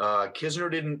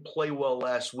 Kisner didn't play well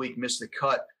last week, missed the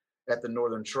cut at the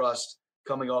Northern Trust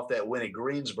coming off that win at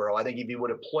Greensboro. I think if he would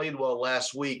have played well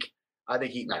last week, I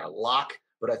think not a lock,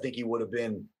 but I think he would have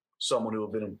been someone who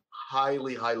would have been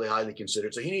highly, highly, highly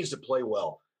considered. So he needs to play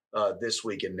well this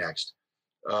week and next.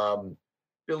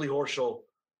 Billy Horschel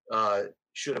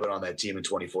should have been on that team in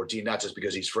 2014, not just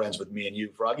because he's friends with me and you,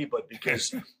 Froggy, but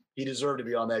because he deserved to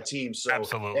be on that team. So,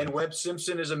 absolutely. And Webb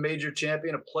Simpson is a major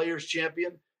champion, a player's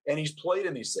champion, and he's played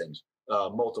in these things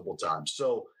multiple times.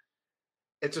 So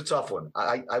it's a tough one.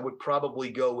 I would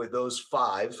probably go with those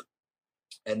 5.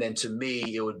 And then to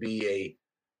me, it would be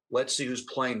let's see who's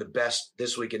playing the best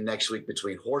this week and next week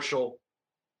between Horschel,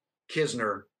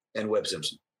 Kisner, and Webb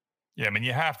Simpson. Yeah, I mean,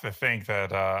 you have to think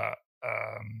that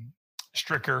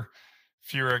Stricker,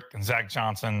 Furyk, and Zach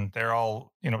Johnson, they're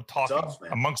all, talking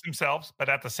amongst themselves, but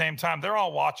at the same time, they're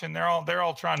all watching. They're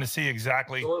all trying to see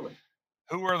exactly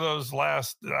who are those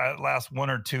last 1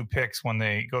 or 2 picks when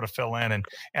they go to fill in.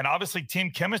 And obviously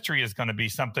team chemistry is going to be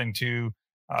something to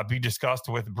be discussed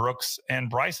with Brooks and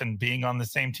Bryson being on the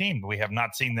same team. We have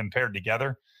not seen them paired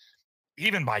together.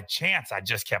 Even by chance, I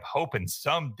just kept hoping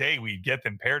someday we'd get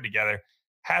them paired together.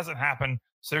 Hasn't happened.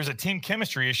 So there's a team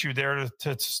chemistry issue there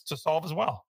to solve as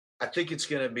well. I think it's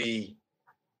going to be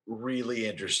really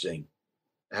interesting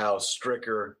how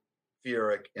Stricker,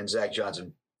 Furyk, and Zach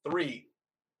Johnson, 3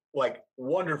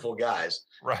 wonderful guys.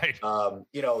 Right.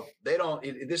 They don't.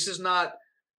 This is not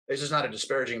a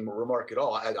disparaging remark at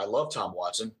all. I love Tom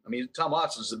Watson. I mean, Tom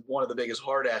Watson's one of the biggest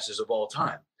hard asses of all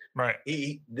time. Right.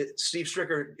 Steve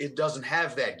Stricker, it doesn't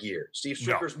have that gear. Steve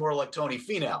Stricker's more like Tony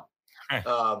Finau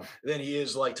than he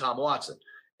is like Tom Watson.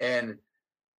 And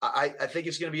I think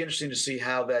it's going to be interesting to see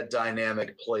how that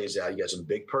dynamic plays out. You got some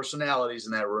big personalities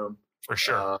in that room. For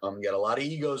sure. You got a lot of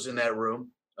egos in that room.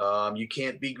 You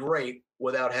can't be great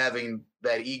without having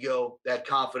that ego, that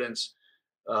confidence.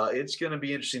 It's going to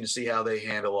be interesting to see how they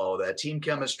handle all of that. Team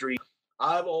chemistry,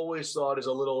 I've always thought is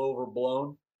a little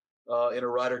overblown in a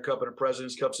Ryder Cup and a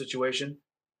President's Cup situation.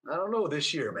 I don't know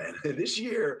this year, man. This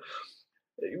year,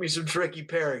 there can be some tricky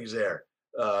pairings there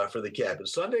for the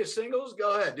captains. Sunday singles,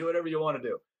 go ahead, do whatever you want to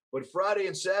do. But Friday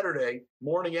and Saturday,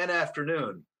 morning and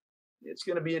afternoon, it's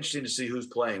going to be interesting to see who's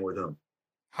playing with whom.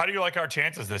 How do you like our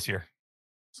chances this year?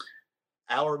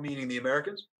 Our meaning the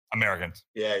Americans? Americans.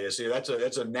 Yeah, you see, that's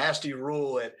a nasty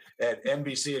rule at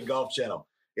NBC and Golf Channel.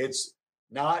 It's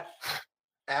not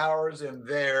ours and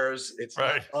theirs. It's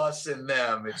right. Not us and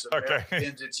them. It's Americans. Okay.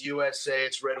 It's USA.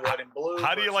 It's red, white, and blue.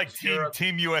 How do you like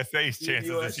Team USA's chances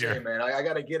USA, this year? Man, I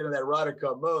got to get in that Ryder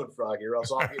Cup mode, Froggy, or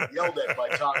else I'll get yelled at by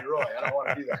Tommy Roy. I don't want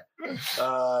to do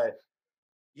that.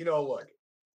 Look,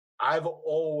 I've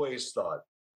always thought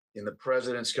in the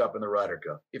President's Cup and the Ryder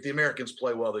Cup, if the Americans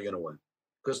play well, they're going to win.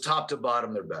 Because top to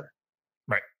bottom, they're better.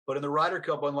 Right. But in the Ryder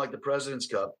Cup, unlike the President's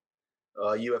Cup,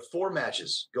 you have 4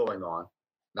 matches going on,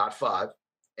 not 5.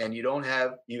 And you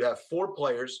have 4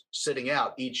 players sitting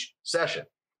out each session.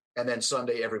 And then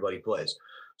Sunday, everybody plays.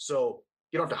 So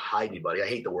you don't have to hide anybody. I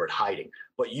hate the word hiding.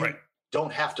 But you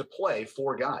don't have to play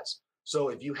 4 guys. So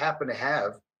if you happen to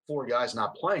have 4 guys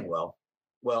not playing well,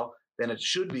 then it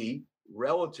should be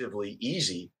relatively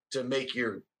easy to make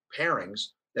your pairings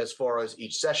as far as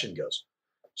each session goes.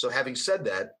 So having said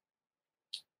that,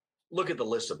 look at the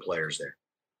list of players there.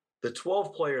 The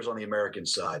 12 players on the American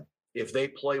side, if they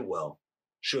play well,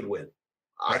 should win,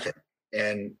 I think.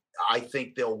 And I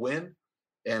think they'll win.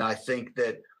 And I think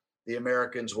that the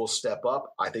Americans will step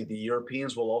up. I think the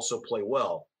Europeans will also play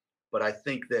well. But I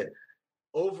think that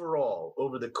overall,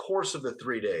 over the course of the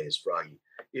 3 days, Froggy,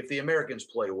 if the Americans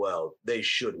play well, they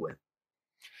should win.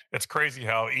 It's crazy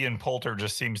how Ian Poulter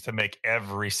just seems to make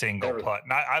every single putt.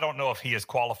 And I don't know if he is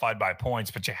qualified by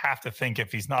points, but you have to think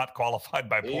if he's not qualified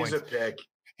by points, he's a pick.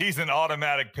 He's an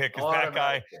automatic pick. Because that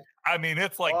guy, I mean,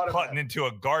 it's like putting into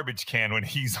a garbage can when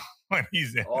he's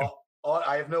in.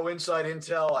 I have no inside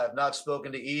intel. I have not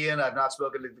spoken to Ian. I've not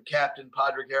spoken to the captain,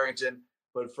 Padraig Harrington.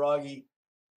 But Froggy,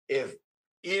 if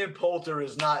Ian Poulter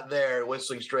is not there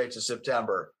Whistling Straits in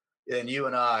September, then you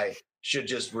and I should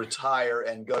just retire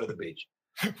and go to the beach.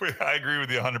 I agree with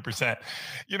you 100%.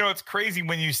 It's crazy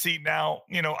when you see now,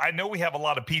 I know we have a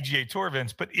lot of PGA Tour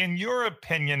events, but in your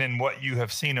opinion and what you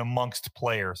have seen amongst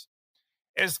players,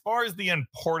 as far as the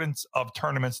importance of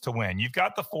tournaments to win, you've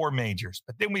got the 4 majors,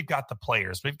 but then we've got the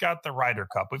players. We've got the Ryder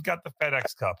Cup. We've got the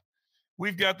FedEx Cup.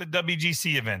 We've got the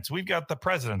WGC events. We've got the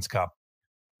President's Cup.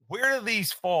 Where do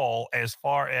these fall as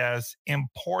far as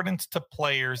importance to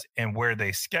players and where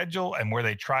they schedule and where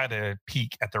they try to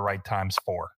peak at the right times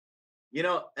for?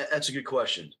 That's a good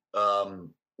question.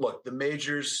 Look, the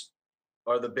majors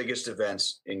are the biggest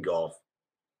events in golf.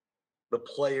 The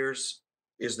Players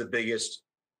is the biggest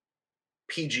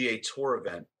PGA Tour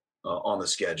event on the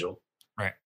schedule.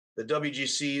 Right. The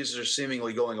WGCs are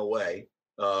seemingly going away,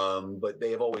 but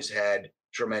they have always had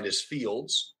tremendous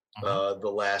fields the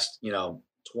last,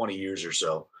 20 years or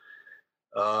so.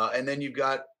 And then you've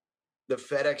got the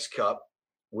FedEx Cup,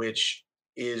 which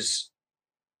is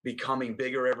becoming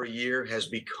bigger every year, has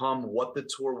become what the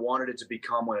tour wanted it to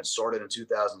become when it started in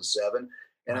 2007.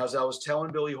 And as I was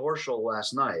telling Billy Horschel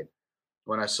last night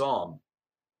when I saw him,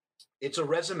 it's a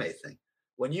resume thing.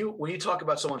 When you talk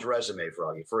about someone's resume,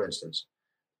 Froggy, for instance,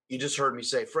 you just heard me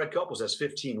say Fred Couples has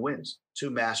 15 wins, 2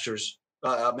 Masters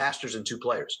and 2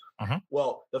 Players.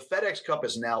 Well, the FedEx Cup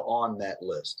is now on that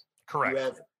list. Correct. You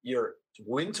have your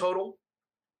win total,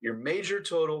 your major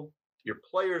total, your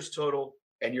Players total,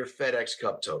 and your FedEx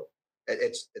Cup total.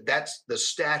 That's the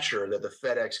stature that the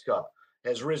FedEx Cup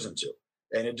has risen to,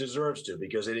 and it deserves to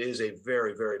because it is a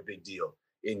very, very big deal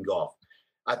in golf.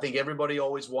 I think everybody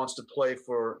always wants to play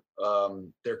for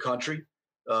their country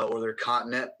or their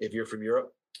continent if you're from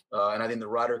Europe. And I think the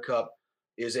Ryder Cup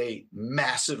is a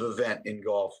massive event in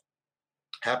golf.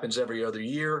 Happens every other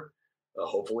year,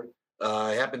 hopefully.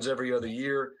 It happens every other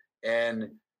year.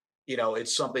 And,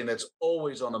 it's something that's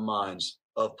always on the minds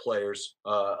of players,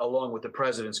 along with the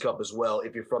President's Cup as well,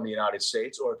 if you're from the United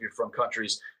States or if you're from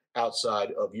countries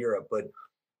outside of Europe. But,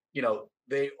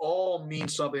 they all mean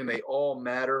something. They all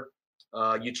matter.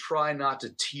 You try not to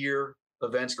tier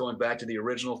events, going back to the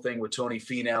original thing with Tony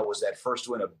Finau was that first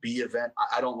win a B event.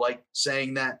 I don't like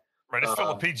saying that. Right. It's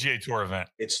still a PGA Tour event.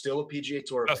 It's still a PGA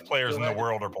Tour event. Best players in the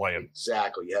world are playing.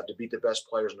 Exactly. You have to beat the best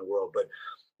players in the world. But,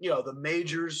 the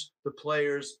majors, the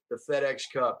Players, the FedEx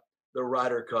Cup, the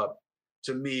Ryder Cup,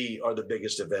 to me, are the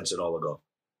biggest events in all of golf.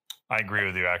 I agree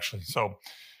with you, actually. So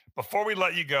before we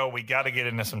let you go, we got to get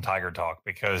into some Tiger talk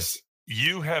because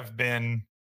you have been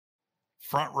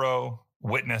front row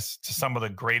witness to some of the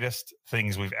greatest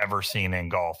things we've ever seen in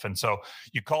golf. And so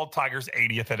you called Tiger's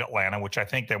 80th at Atlanta, which I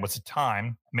think there was a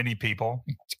time many people,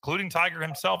 including Tiger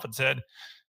himself, had said,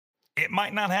 it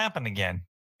might not happen again.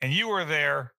 And you were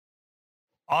there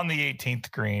on the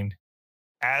 18th green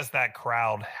as that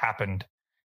crowd happened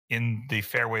in the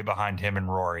fairway behind him and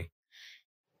Rory.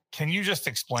 Can you just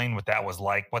explain what that was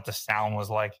like, what the sound was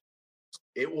like?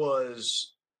 It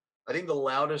was, I think the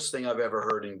loudest thing I've ever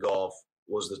heard in golf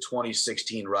was the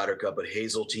 2016 Ryder Cup at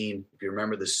Hazeltine. If you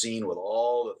remember the scene with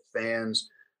all the fans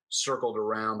circled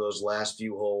around those last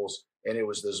few holes, and it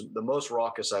was the most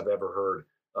raucous I've ever heard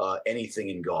anything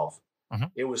in golf. Mm-hmm.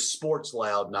 It was sports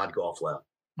loud, not golf loud.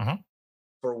 Mm-hmm.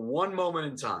 For one moment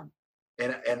in time,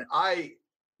 and I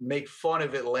make fun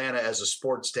of Atlanta as a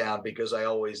sports town because I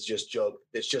always just joke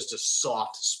it's just a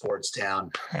soft sports town.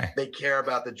 They care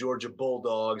about the Georgia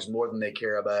Bulldogs more than they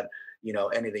care about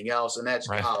anything else, and that's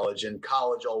right. College, and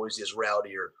college always is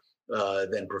rowdier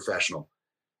than professional.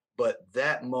 But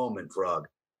that moment, Frog,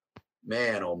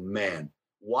 man, oh man,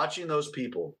 watching those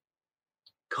people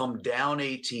come down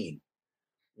 18,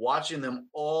 watching them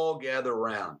all gather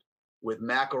around with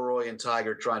McIlroy and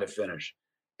Tiger trying to finish,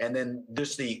 and then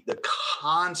just the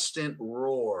constant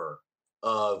roar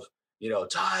of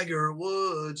Tiger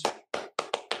Woods,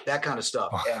 that kind of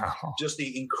stuff, wow. and just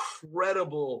the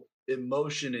incredible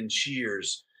emotion and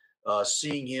cheers,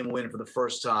 seeing him win for the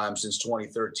first time since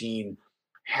 2013,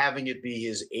 having it be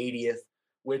his 80th,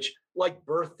 which, like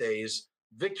birthdays,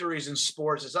 victories in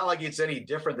sports, it's not like it's any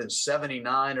different than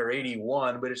 79 or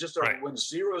 81, but it's just right. when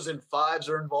zeros and fives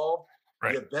are involved,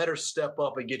 right. you better step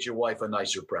up and get your wife a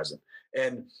nicer present.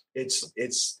 And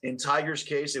it's in Tiger's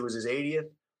case, it was his 80th.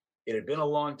 It had been a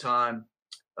long time.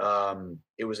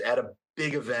 It was at a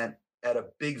big event, at a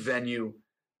big venue.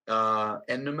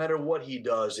 And no matter what he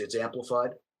does, it's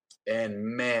amplified. And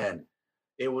man,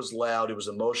 it was loud. It was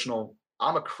emotional.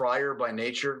 I'm a crier by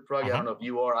nature, Froggy. I don't know if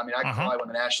you are. I mean, I cry when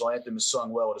the national anthem is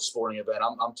sung well at a sporting event.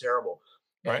 I'm terrible.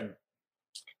 Right. And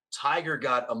Tiger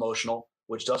got emotional,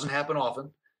 which doesn't happen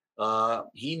often.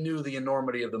 He knew the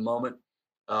enormity of the moment.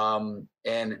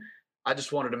 And I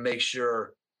just wanted to make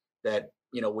sure that,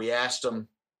 we asked him,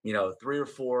 3 or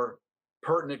 4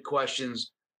 pertinent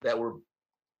questions that were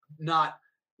not,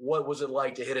 what was it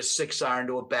like to hit a 6-iron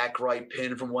to a back right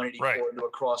pin from 184 right. into a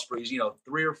cross breeze?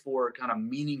 3 or 4 kind of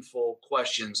meaningful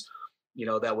questions,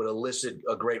 that would elicit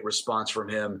a great response from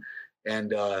him.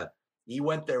 And he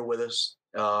went there with us,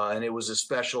 and it was a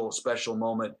special, special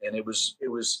moment. And it was,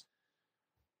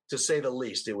 to say the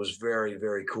least, it was very,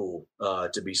 very cool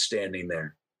to be standing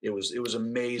there. It was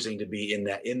amazing to be in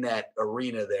that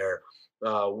arena there,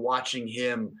 watching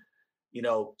him,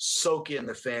 soak in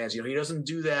the fans. He doesn't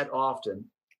do that often.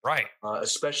 Right.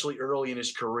 Especially early in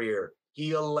his career.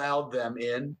 He allowed them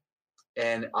in,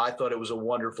 and I thought it was a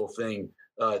wonderful thing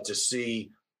to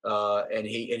see. And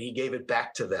he gave it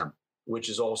back to them, which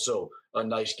is also a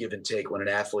nice give and take when an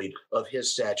athlete of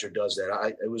his stature does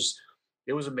that.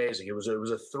 It was amazing. It was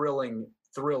a thrilling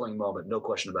moment, no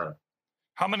question about it.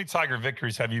 How many Tiger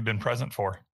victories have you been present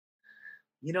for?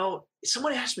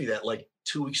 Someone asked me that like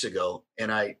 2 weeks ago,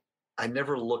 and I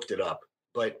never looked it up,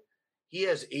 but he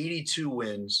has 82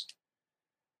 wins.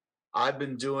 I've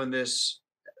been doing this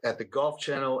at the Golf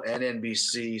Channel and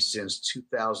NBC since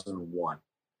 2001.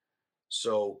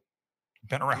 So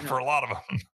been around for a lot of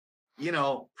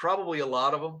them. Probably a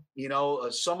lot of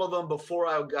them. Some of them before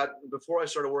I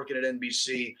started working at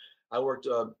NBC, I worked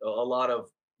a lot of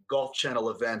Golf Channel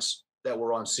events that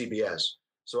were on CBS.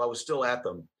 So I was still at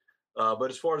them. But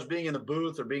as far as being in the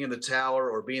booth or being in the tower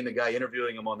or being the guy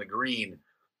interviewing him on the green,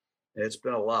 it's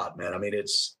been a lot, man. I mean,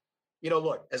 it's,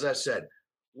 look, as I said,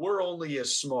 we're only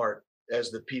as smart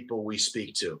as the people we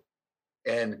speak to.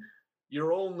 And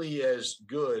you're only as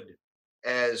good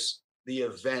as the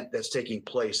event that's taking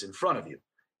place in front of you.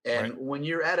 And right. when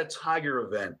you're at a Tiger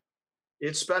event,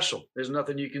 it's special. There's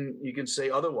nothing you can say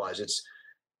otherwise.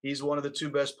 He's one of the 2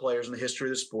 best players in the history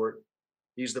of the sport.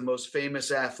 He's the most famous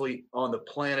athlete on the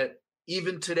planet,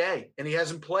 even today. And he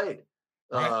hasn't played.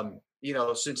 Right.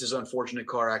 Since his unfortunate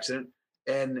car accident.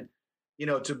 And,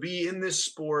 to be in this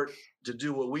sport, to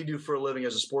do what we do for a living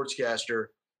as a sportscaster,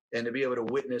 and to be able to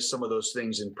witness some of those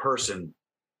things in person,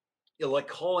 like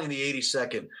calling the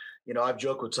 82nd, I've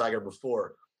joked with Tiger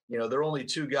before, there are only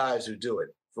 2 guys who do it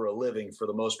for a living for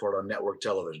the most part on network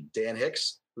television. Dan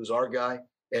Hicks, who's our guy,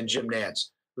 and Jim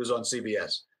Nance, who's on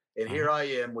CBS. And here I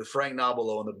am with Frank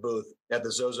Nobilo in the booth at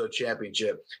the Zozo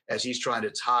Championship as he's trying to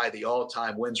tie the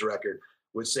all-time wins record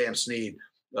with Sam Snead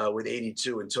with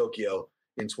 82 in Tokyo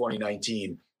in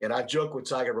 2019. And I've joked with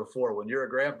Tiger before, when you're a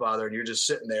grandfather and you're just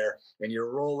sitting there and you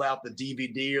roll out the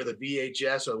DVD or the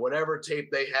VHS or whatever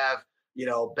tape they have,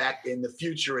 back in the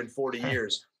future in 40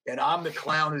 years, and I'm the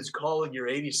clown who's calling your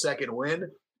 82nd win,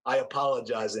 I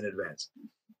apologize in advance.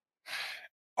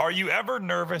 Are you ever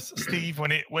nervous, Steve,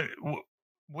 when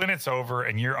it's over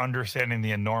and you're understanding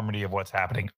the enormity of what's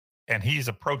happening and he's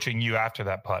approaching you after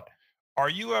that putt? Are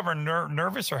you ever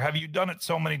nervous, or have you done it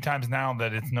so many times now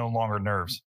that it's no longer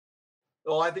nerves?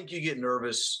 Well, I think you get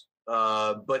nervous.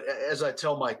 But as I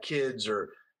tell my kids, or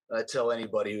I tell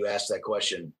anybody who asks that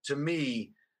question, to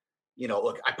me,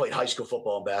 look, I played high school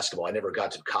football and basketball. I never got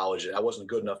to college, and I wasn't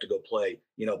good enough to go play,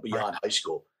 beyond high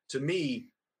school. To me,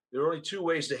 there are only two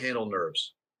ways to handle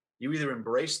nerves. You either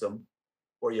embrace them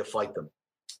or you fight them.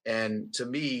 And to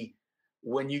me,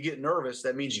 when you get nervous,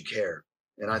 that means you care.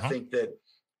 And I think that,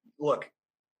 look,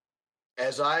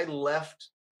 as I left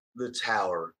the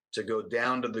tower to go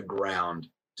down to the ground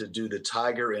to do the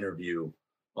Tiger interview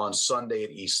on Sunday at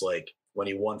Eastlake when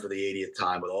he won for the 80th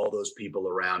time, with all those people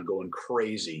around going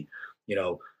crazy,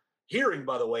 hearing,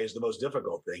 by the way, is the most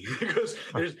difficult thing because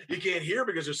you can't hear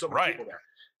because there's so many people there.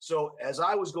 So as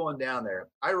I was going down there,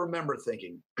 I remember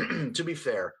thinking, to be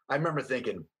fair, I remember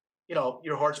thinking,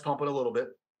 your heart's pumping a little bit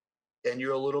and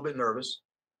you're a little bit nervous,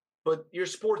 but you're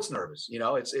sports nervous.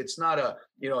 It's not a,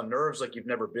 nerves like you've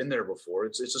never been there before.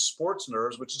 It's a sports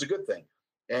nerves, which is a good thing.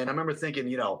 And I remember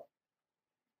thinking,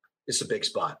 it's a big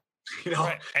spot,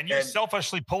 Right. And you're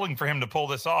selfishly pulling for him to pull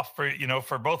this off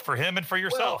for both for him and for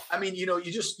yourself. Well, I mean,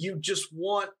 you just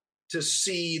want to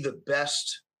see the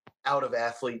best out of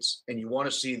athletes, and you want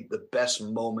to see the best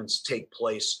moments take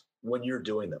place when you're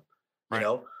doing them.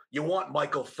 You want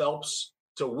Michael Phelps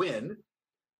to win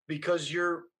because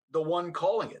you're the one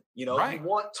calling it. You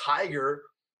want Tiger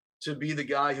to be the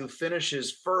guy who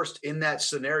finishes first in that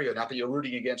scenario. Not that you're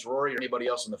rooting against Rory or anybody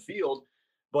else in the field,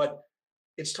 but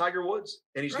it's Tiger Woods,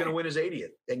 and he's going to win his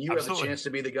 80th, and you have the chance to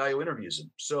be the guy who interviews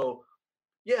him. So,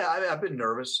 yeah, I've been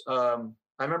nervous. I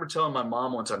remember telling my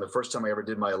mom one time, the first time I ever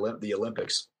did the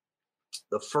Olympics,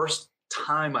 the first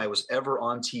time I was ever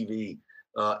on TV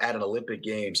at an Olympic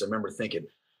Games, I remember thinking,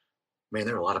 man,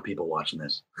 there are a lot of people watching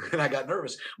this. And I got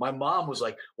nervous. My mom was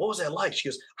like, what was that like? She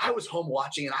goes, I was home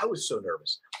watching and I was so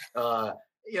nervous.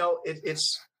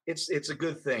 It's a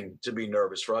good thing to be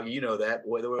nervous, Froggy. You know that.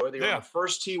 Whether you're on the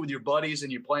first tee with your buddies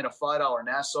and you're playing a $5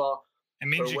 Nassau, it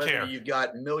means or you care. You've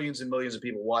got millions and millions of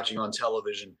people watching on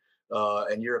television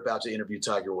and you're about to interview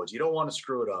Tiger Woods. You don't want to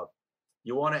screw it up.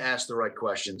 You want to ask the right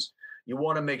questions. You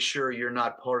want to make sure you're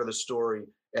not part of the story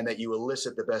and that you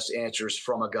elicit the best answers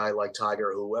from a guy like Tiger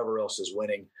or whoever else is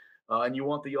winning. And you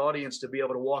want the audience to be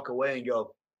able to walk away and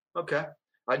go, okay,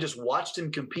 I just watched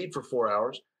him compete for 4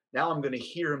 hours. Now I'm going to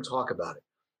hear him talk about it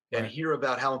and hear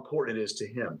about how important it is to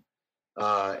him.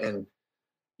 I'd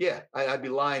be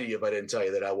lying to you if I didn't tell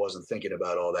you that I wasn't thinking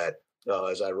about all that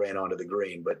as I ran onto the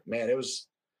green. But, man, it was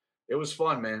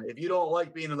fun, man. If you don't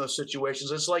like being in those situations,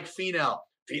 it's like Finau.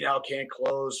 Finau can't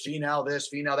close, Finau this,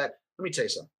 Finau that. Let me tell you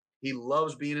something. He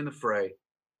loves being in the fray.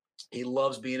 He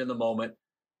loves being in the moment.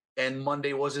 And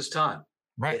Monday was his time.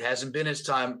 Right. It hasn't been his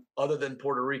time other than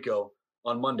Puerto Rico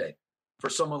on Monday. For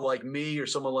someone like me or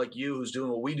someone like you who's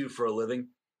doing what we do for a living,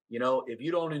 if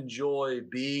you don't enjoy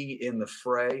being in the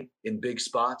fray in big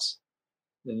spots,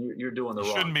 then you're doing the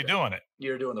wrong thing. Shouldn't be doing it.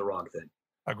 You're doing the wrong thing.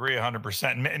 Agree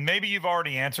 100%. And maybe you've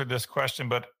already answered this question,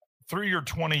 but through your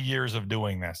 20 years of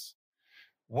doing this,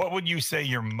 what would you say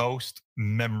your most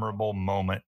memorable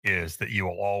moment is that you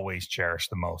will always cherish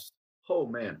the most? Oh,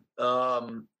 man.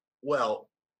 Well,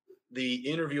 the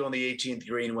interview on the 18th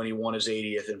green when he won his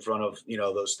 80th in front of,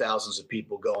 those thousands of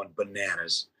people going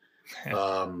bananas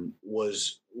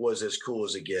was as cool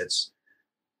as it gets.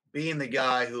 Being the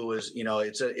guy who was,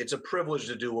 it's a privilege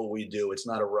to do what we do. It's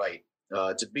not a right.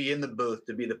 To be in the booth,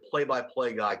 to be the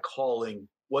play-by-play guy calling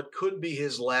what could be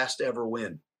his last ever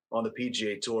win on the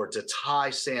PGA Tour, to tie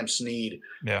Sam Snead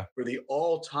for the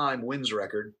all-time wins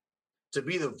record, to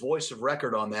be the voice of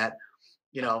record on that,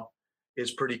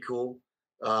 is pretty cool.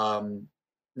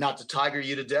 Not to Tiger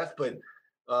you to death, but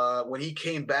when he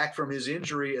came back from his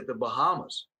injury at the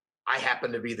Bahamas, I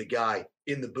happened to be the guy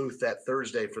in the booth that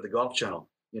Thursday for the Golf Channel,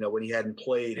 when he hadn't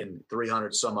played in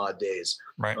 300 some odd days.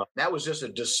 Right. That was just a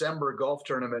December golf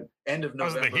tournament, end of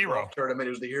November golf tournament.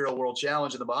 It was the Hero World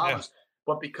Challenge in the Bahamas. Yeah.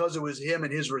 But because it was him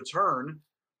and his return,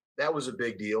 that was a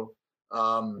big deal.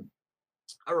 I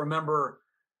remember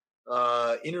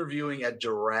interviewing at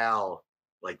Doral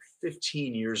like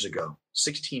 16 years ago,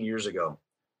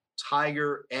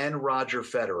 Tiger and Roger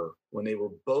Federer, when they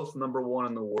were both number one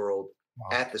in the world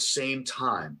at the same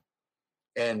time.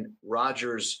 And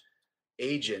Roger's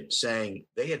agent saying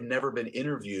they had never been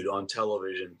interviewed on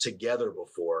television together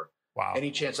before. Wow.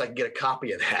 Any chance I can get a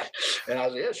copy of that? And I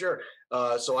was like, yeah, sure.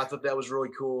 So I thought that was really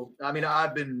cool. I mean,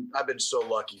 I've been so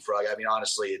lucky, Frog. I mean,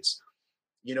 honestly, it's,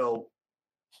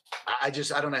 I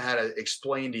don't know how to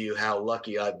explain to you how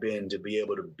lucky I've been to be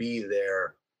able to be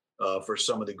there for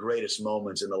some of the greatest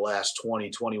moments in the last 20,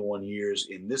 21 years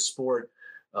in this sport.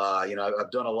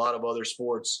 I've done a lot of other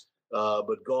sports,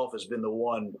 but golf has been the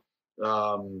one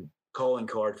calling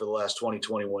card for the last 20,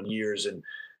 21 years. And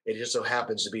it just so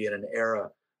happens to be in an era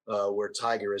where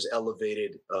Tiger has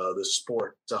elevated the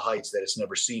sport to heights that it's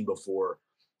never seen before.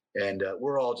 And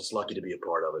we're all just lucky to be a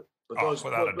part of it. But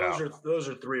those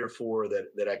are three or four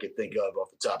that I could think of off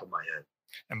the top of my head.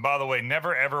 And by the way,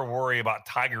 never ever worry about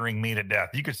tigering me to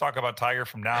death. You could talk about Tiger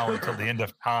from now until the end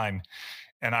of time.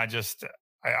 And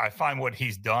I find what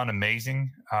he's done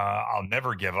amazing. I'll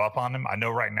never give up on him. I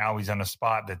know right now he's in a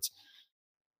spot that's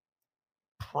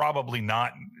probably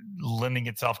not lending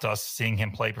itself to us seeing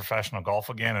him play professional golf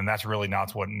again. And that's really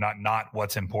not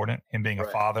what's important. Him being a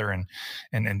father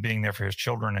and being there for his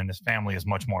children and his family is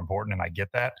much more important. And I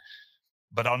get that.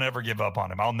 But I'll never give up on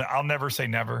him. I'll never say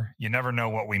never. You never know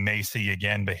what we may see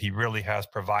again, but he really has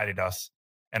provided us,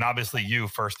 and obviously you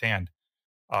firsthand,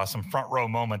 some front row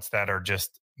moments that are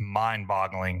just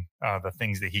mind-boggling, the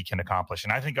things that he can accomplish.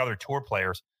 And I think other tour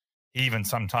players, he even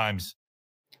sometimes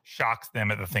shocks them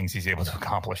at the things he's able to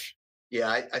accomplish. Yeah,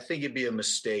 I think it'd be a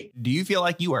mistake. Do you feel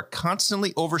like you are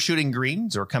constantly overshooting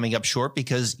greens or coming up short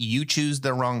because you choose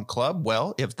the wrong club?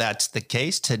 Well, if that's the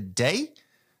case, today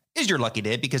is your lucky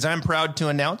day, because I'm proud to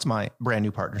announce my brand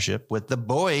new partnership with the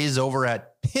boys over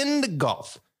at Pinned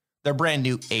Golf. Their brand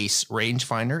new Ace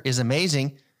rangefinder is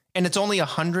amazing, and it's only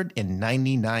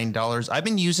 $199. I've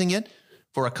been using it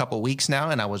for a couple weeks now,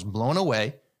 and I was blown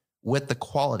away with the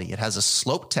quality. It has a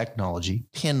slope technology,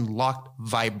 pin locked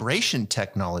vibration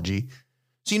technology,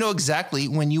 so you know exactly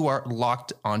when you are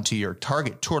locked onto your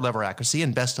target tour level accuracy.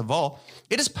 And best of all,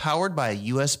 it is powered by a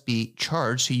USB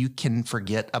charge, so you can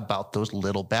forget about those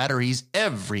little batteries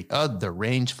every other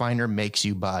rangefinder makes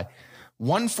you buy.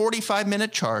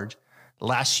 145-minute charge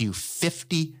lasts you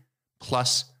 50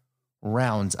 plus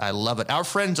rounds. I love it. Our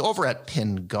friends over at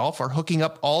Pin Golf are hooking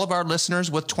up all of our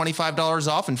listeners with $25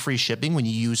 off and free shipping when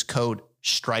you use code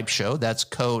Stripe Show. That's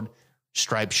code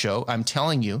Stripe Show. I'm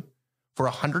telling you, for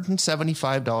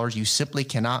 $175, you simply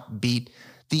cannot beat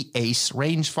the Ace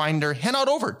rangefinder. Head on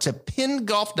over to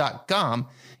pingolf.com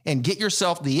and get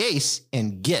yourself the Ace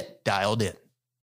and get dialed in.